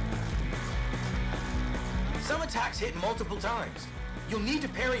 Some attacks hit multiple times. You'll need to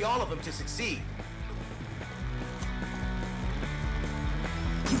parry all of them to succeed.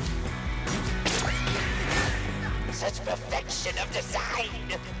 Such perfection of design!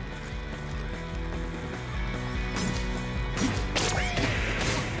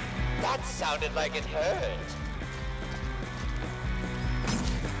 That sounded like it hurt.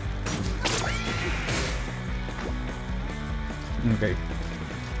 Okay.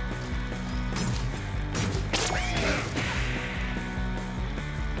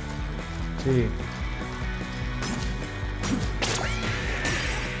 Sí.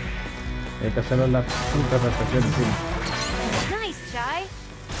 Hay que hacerlo en la puta perfección, sí. Nice, Chai.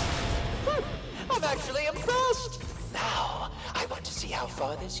 I'm actually impressed. Now, I want to see how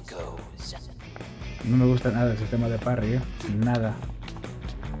far this goes. No me gusta nada el sistema de parry, nada.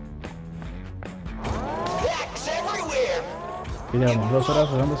 Hacks everywhere. Y llevamos 2 horas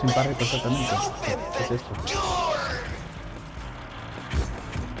jugando sin parry perfectamente. ¿Qué es esto?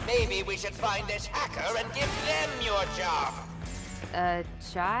 Maybe we should find this hacker and give them your job.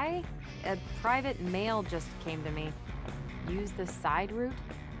 Chai? A private mail just came to me. Use the side route?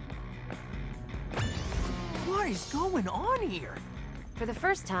 What is going on here? For the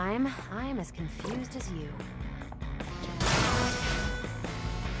first time, I'm as confused as you.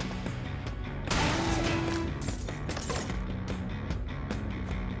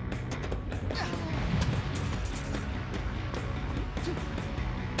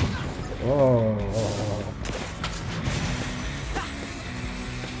 Oh.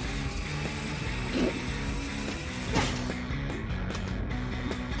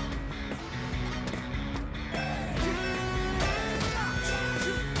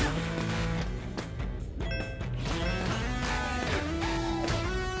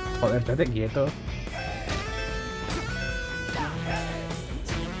 Joder, estate quieto.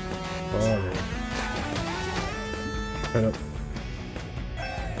 Joder. Pero...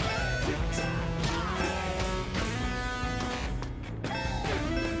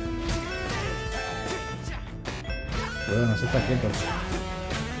 Bueno, no se está quieto.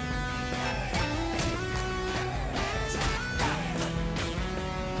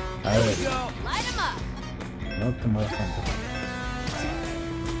 A ver. No te muevas tanto.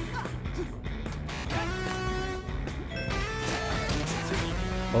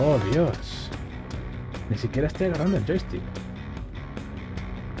 Oh, Dios. Ni siquiera estoy agarrando el joystick.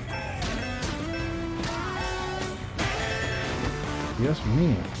 Dios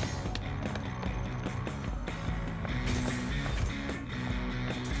mío.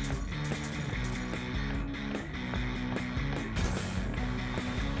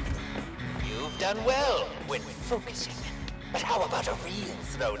 You've done well when focusing. But how about a real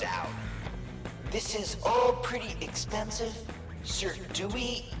throwdown? This is all pretty expensive, Sir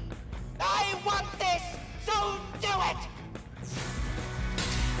Dewey. I want this, so do it!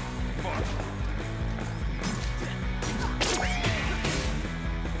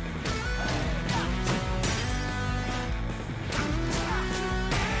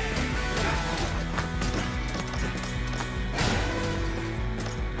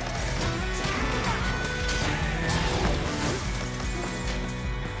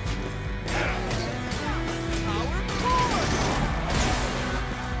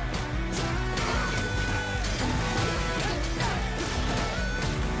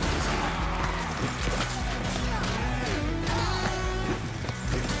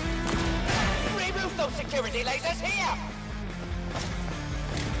 Security lasers here!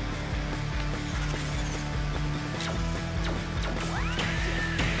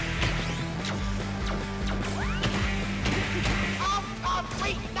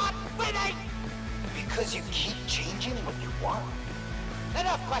 Because you keep changing what you want.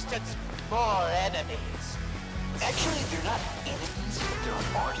 Enough questions. More enemies. Actually, they're not enemies, but they're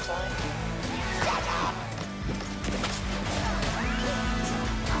on our side. Shut up!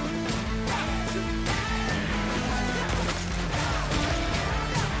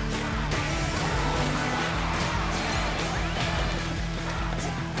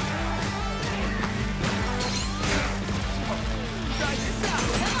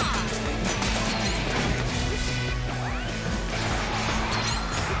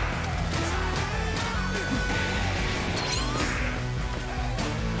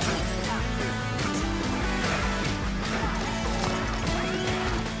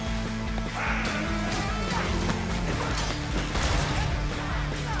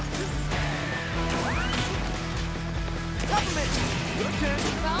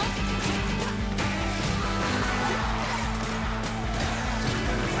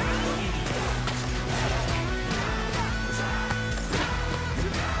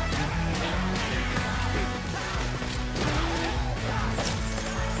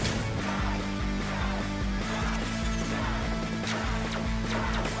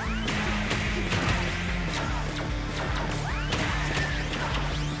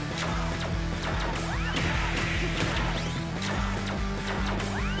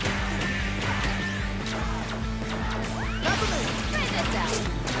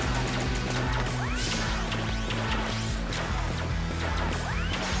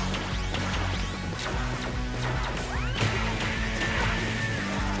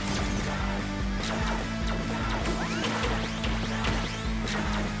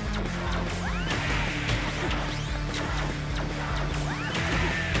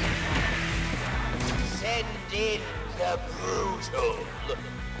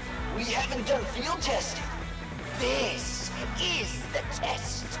 We haven't done field testing. This is the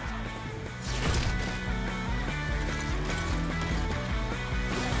test.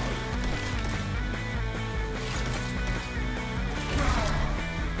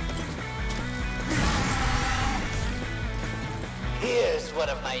 Here's one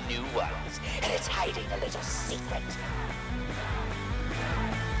of my new ones, and it's hiding a little secret.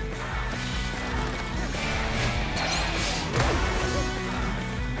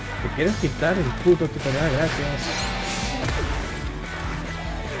 ¿Te quieres quitar el puto tutorial? Gracias.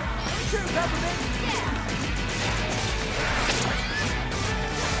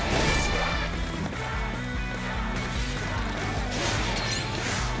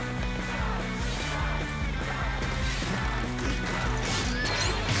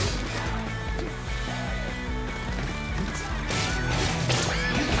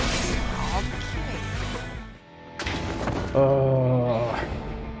 Oh.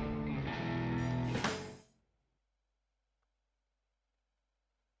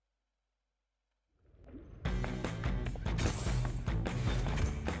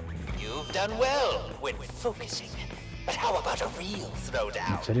 You've done well when focusing. But how about a real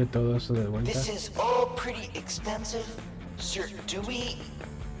throwdown? ¿En serio todo eso de vuelta? This is all pretty expensive, Sir Dewey.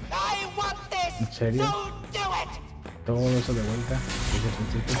 I want this. ¿En serio? So do it. Todo eso de vuelta. Desde el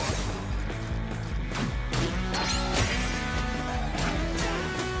principio.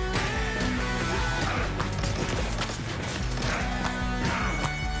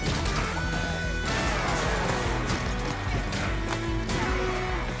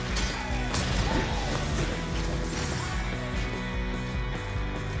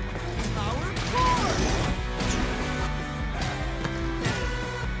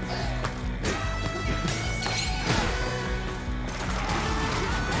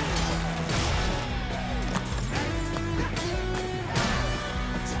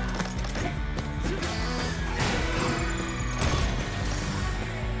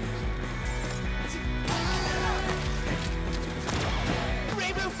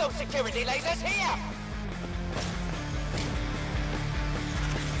 Security lasers here!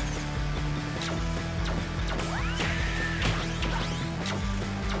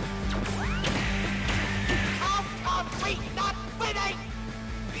 How are we not winning?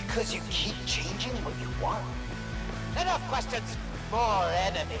 Because you keep changing what you want. Enough questions. More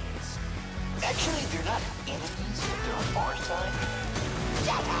enemies. Actually, they're not enemies, but they're on our side.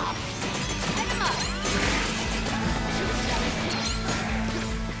 Shut up! Light 'em up!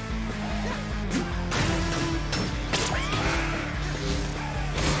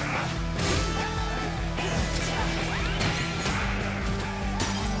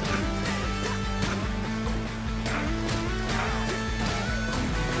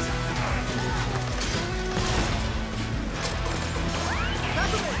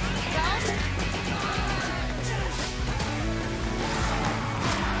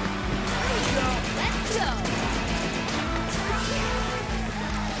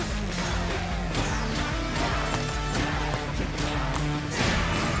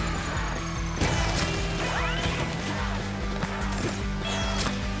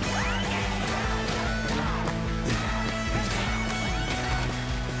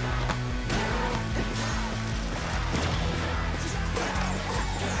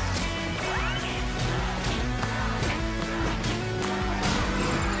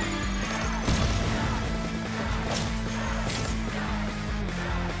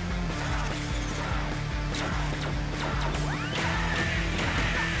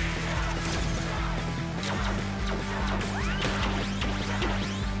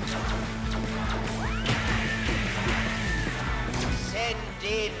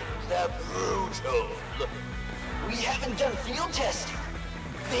 the brutal. We haven't done field testing.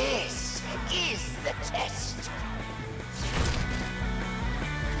 This is the test.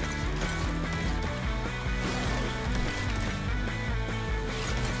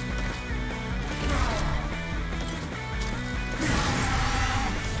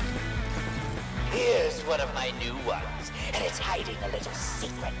 Here's one of my new ones, and it's hiding a little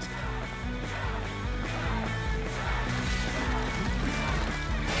secret.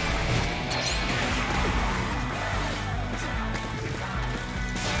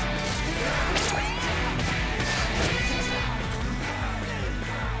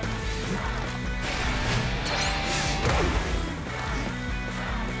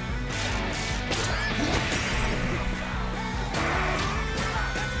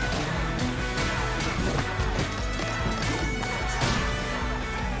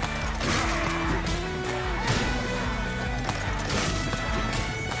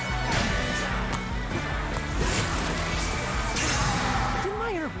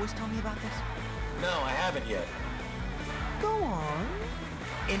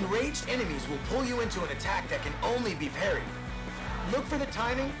 Enraged enemies will pull you into an attack that can only be parried. Look for the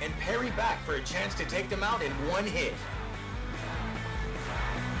timing and parry back for a chance to take them out in one hit.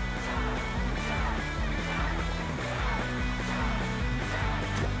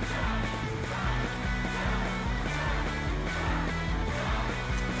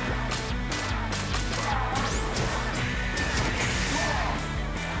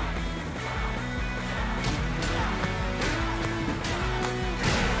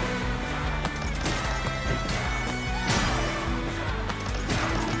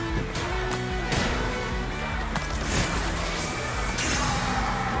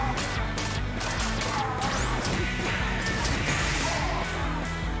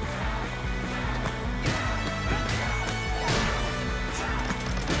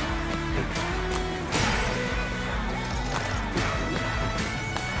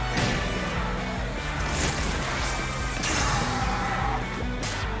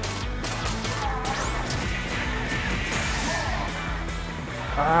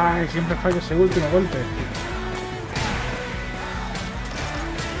 Ay, siempre fallo ese último golpe.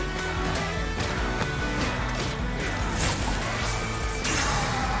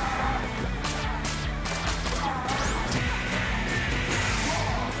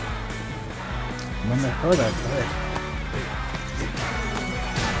 No me jodas, joder.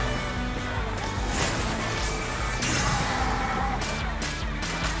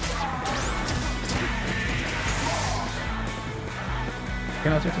 Que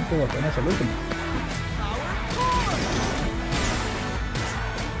no sé si puedo tener el último.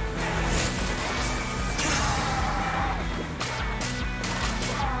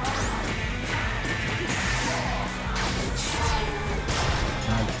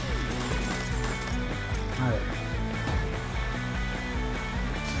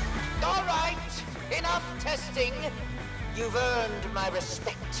 All right, enough testing. You've earned my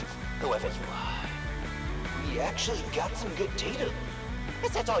respect, whoever you are. We actually got some good data. Is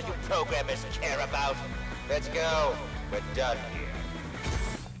that all you programmers care about? Let's go. We're done here.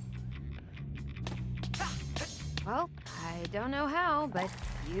 Well, I don't know how, but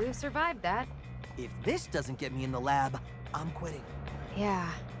you survived that. If this doesn't get me in the lab, I'm quitting. Yeah.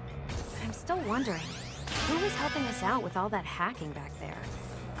 But I'm still wondering, who was helping us out with all that hacking back there?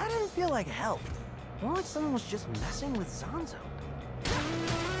 I didn't feel like help. More like someone was just messing with Zanzo.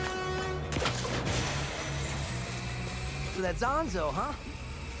 So that's Zanzo, huh?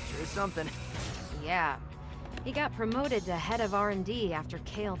 Sure something. Yeah. He got promoted to head of R&D after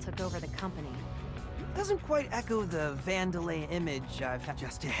Kale took over the company. Doesn't quite echo the Vandalay image I've had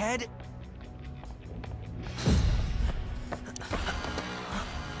just ahead.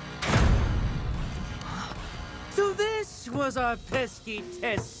 So this was our pesky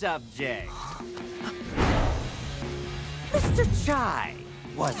test subject. Mr. Chai,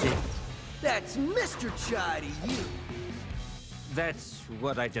 was it? That's Mr. Chai to you. That's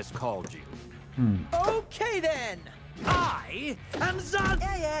what I just called you. Okay then! I am Zanzo!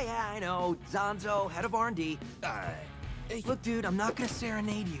 Yeah, I know. Zanzo, head of R&D. Look, dude, I'm not gonna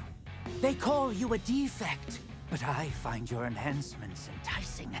serenade you. They call you a defect, but I find your enhancements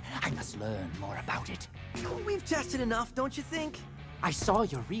enticing. I must learn more about it. We've tested enough, don't you think? I saw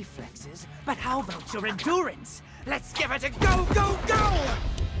your reflexes, but how about your endurance? Let's give it a go, go, go!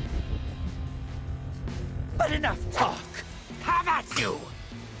 But enough talk. Have at you!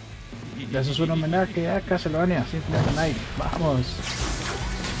 Eso es un homenaje a Castlevania Symphony of the Night. Vamos.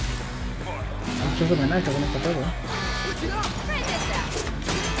 Muchos homenajes con este juego.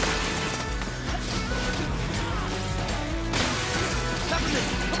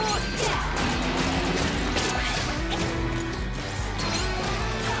 Come on!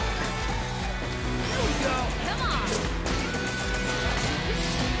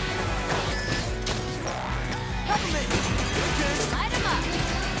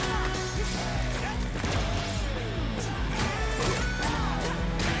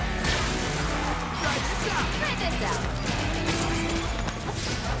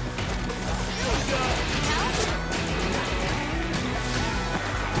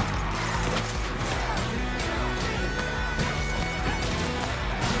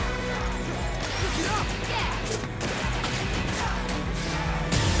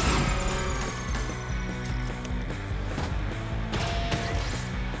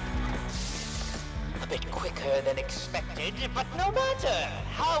 quicker than expected, but no matter.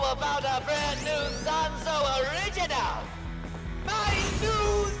 How about a brand new Zanzo original? My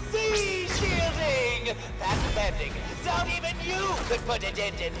new Z shielding! That's bending. Don't even you could put a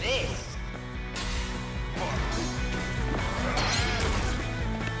dent in this.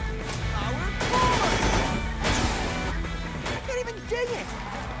 Power forward! I can't even dig it!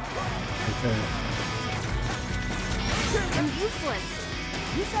 I'm useless.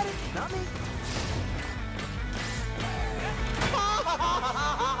 You said it, not me.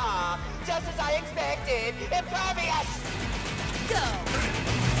 Just as I expected. Impervious! Go!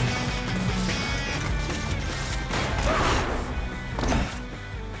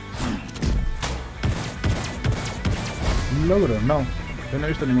 ¿Un logro? No. Yo no he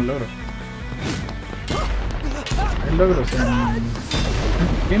visto ningún logro. Hay logros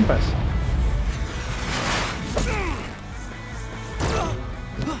en Game Pass.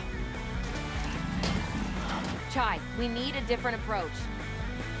 Chai, we need a different approach.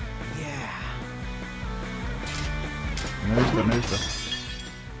 Yeah. No he visto, no he visto.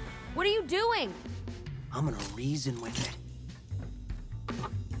 What are you doing? I'm gonna reason with it.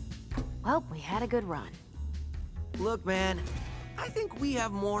 Well, we had a good run. Look, man, I think we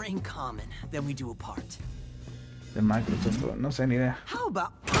have more in common than we do apart. De Microsoft, no sé ni idea. How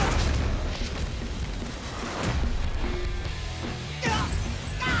about...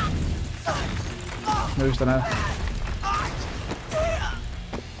 No he visto nada.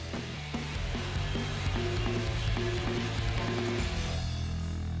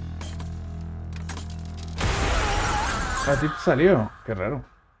 A ti te salió, qué raro. O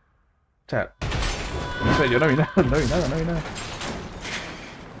sea, no sé, yo no vi nada, no vi nada, no vi nada.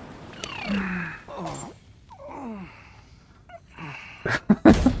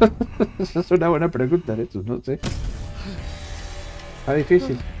 Esa es una buena pregunta, de hecho, no sé. Está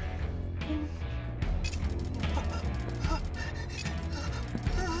difícil.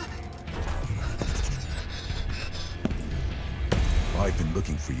 I've been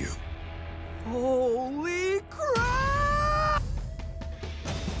looking for you. Holy crap!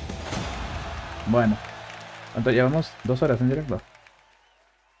 Bueno, ¿cuánto llevamos? 2 horas en directo.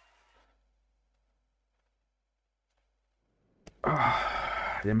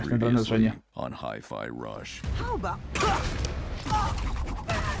 Ya me estoy entrando el sueño. On Hi-Fi Rush. How about...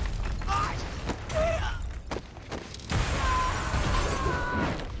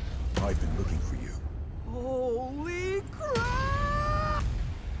 I've been looking for you. Holy crap!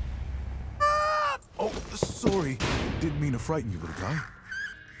 Oh, sorry. Didn't mean to frighten you, little guy.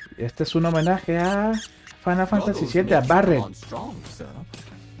 Este es un homenaje a Final Fantasy VII, a Barret.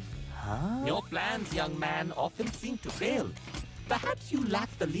 Your plans, young man, often seem to fail. Perhaps you lack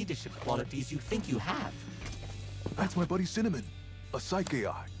the leadership qualities you think you have. That's my buddy Cinnamon, a psych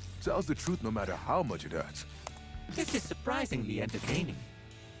AI. Tells the truth no matter how much it hurts. This is surprisingly entertaining.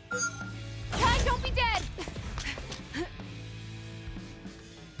 Kai, don't be dead!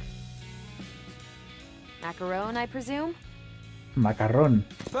 Macaron, I presume? Macarrón.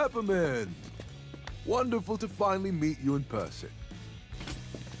 Peppermint! Wonderful to finally meet you in person.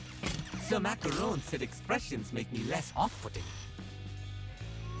 Sir Macaron said expressions make me less off-putting.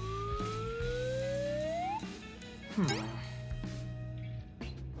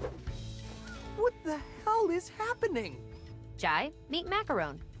 What the hell is happening? Chai, meet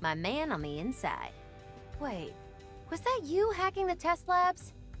Macaron, my man on the inside. Wait, was that you hacking the test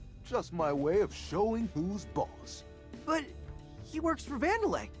labs? Just my way of showing who's boss. But he works for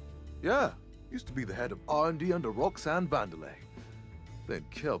Vandelay. Yeah, used to be the head of R&D under Roxanne Vandelay. Then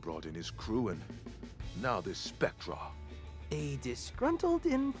Kel brought in his crew and now this Spectra. A disgruntled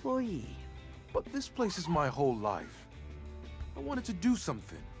employee. But this place is my whole life. I wanted to do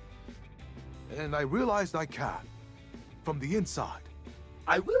something. And I realized I can. From the inside.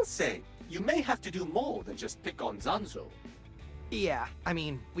 I will say, you may have to do more than just pick on Zanzo. Yeah, I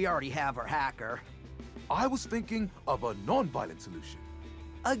mean, we already have our hacker. I was thinking of a non-violent solution.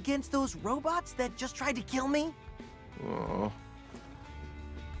 Against those robots that just tried to kill me? Oh.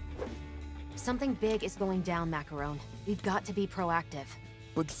 Something big is going down, Macaron. We've got to be proactive.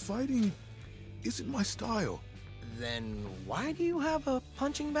 But fighting isn't my style. Then why do you have a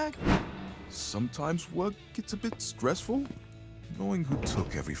punching bag? Sometimes work gets a bit stressful, knowing who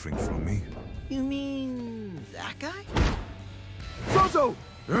took everything from me. You mean that guy? Zanzo!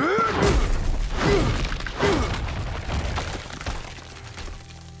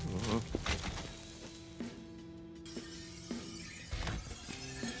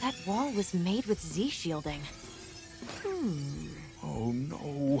 That wall was made with Z shielding. Oh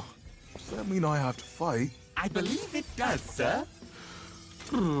no. Does that mean I have to fight? I believe it does, sir.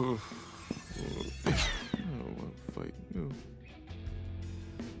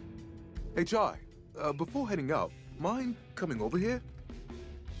 Hey, Chai, before heading out, mind coming over here?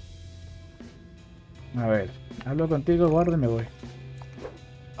 A ver, hablo contigo, guarda y me voy.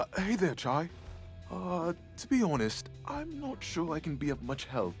 Hey there, Chai. To be honest, I'm not sure I can be of much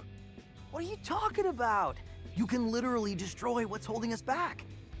help. What are you talking about? You can literally destroy what's holding us back.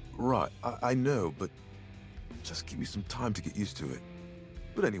 Right, I know, but just give me some time to get used to it.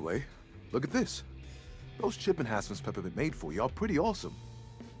 But anyway, look at this. Those chip enhancements Peppermint made for you are pretty awesome.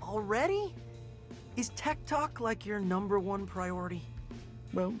 Already? Is tech talk like your #1 priority?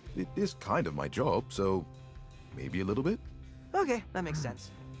 Well, it is kind of my job, so maybe a little bit. Okay, that makes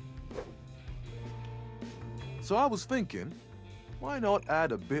sense. So I was thinking, why not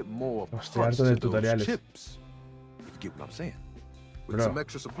add a bit more Hostia, punch harto de to those tutoriales. chips? If you get what I'm saying. With Bro. some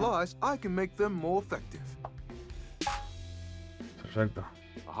extra supplies, I can make them more effective. Perfecto.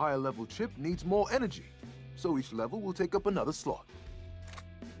 A higher level chip needs more energy, so each level will take up another slot.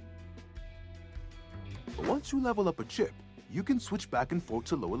 But once you level up a chip, you can switch back and forth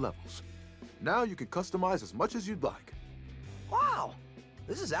to lower levels. Now you can customize as much as you'd like. Wow!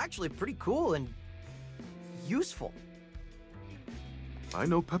 This is actually pretty cool and useful. I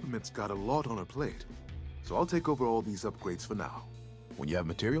know Peppermint's got a lot on her plate, so I'll take over all these upgrades for now. When you have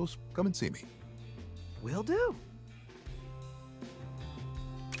materials, come and see me. Will do.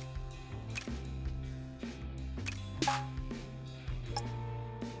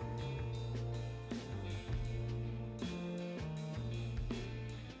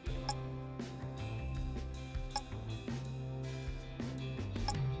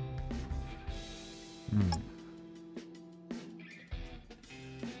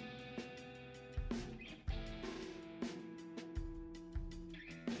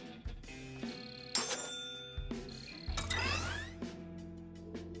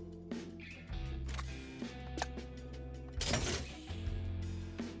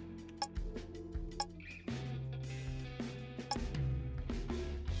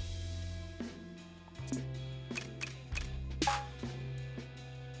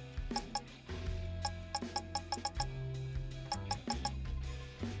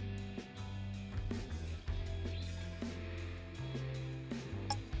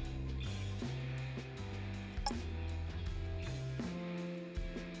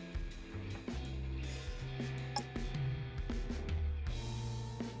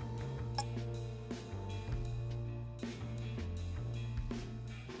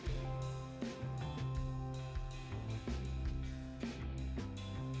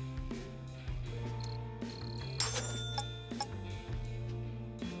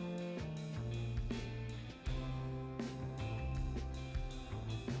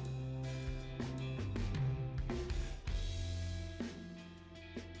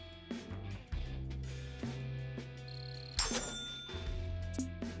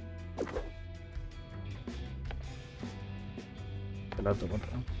 Auto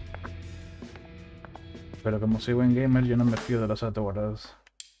guardado. Pero como soy buen gamer, yo no me fío de los auto guardados.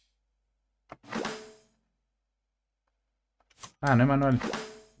 Ah, no hay manual.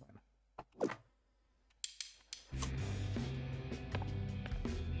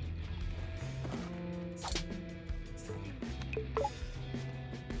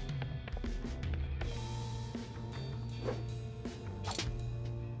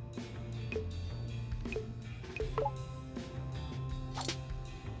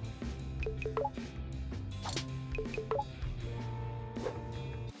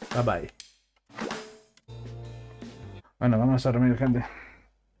 Bye bye. Bueno, vamos a dormir, gente.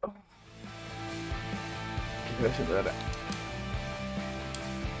 ¿Qué estoy haciendo ahora?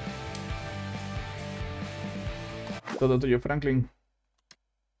 Todo tuyo, Franklin.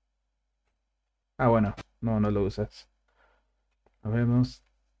 Ah, bueno. No, no lo usas. Nos vemos.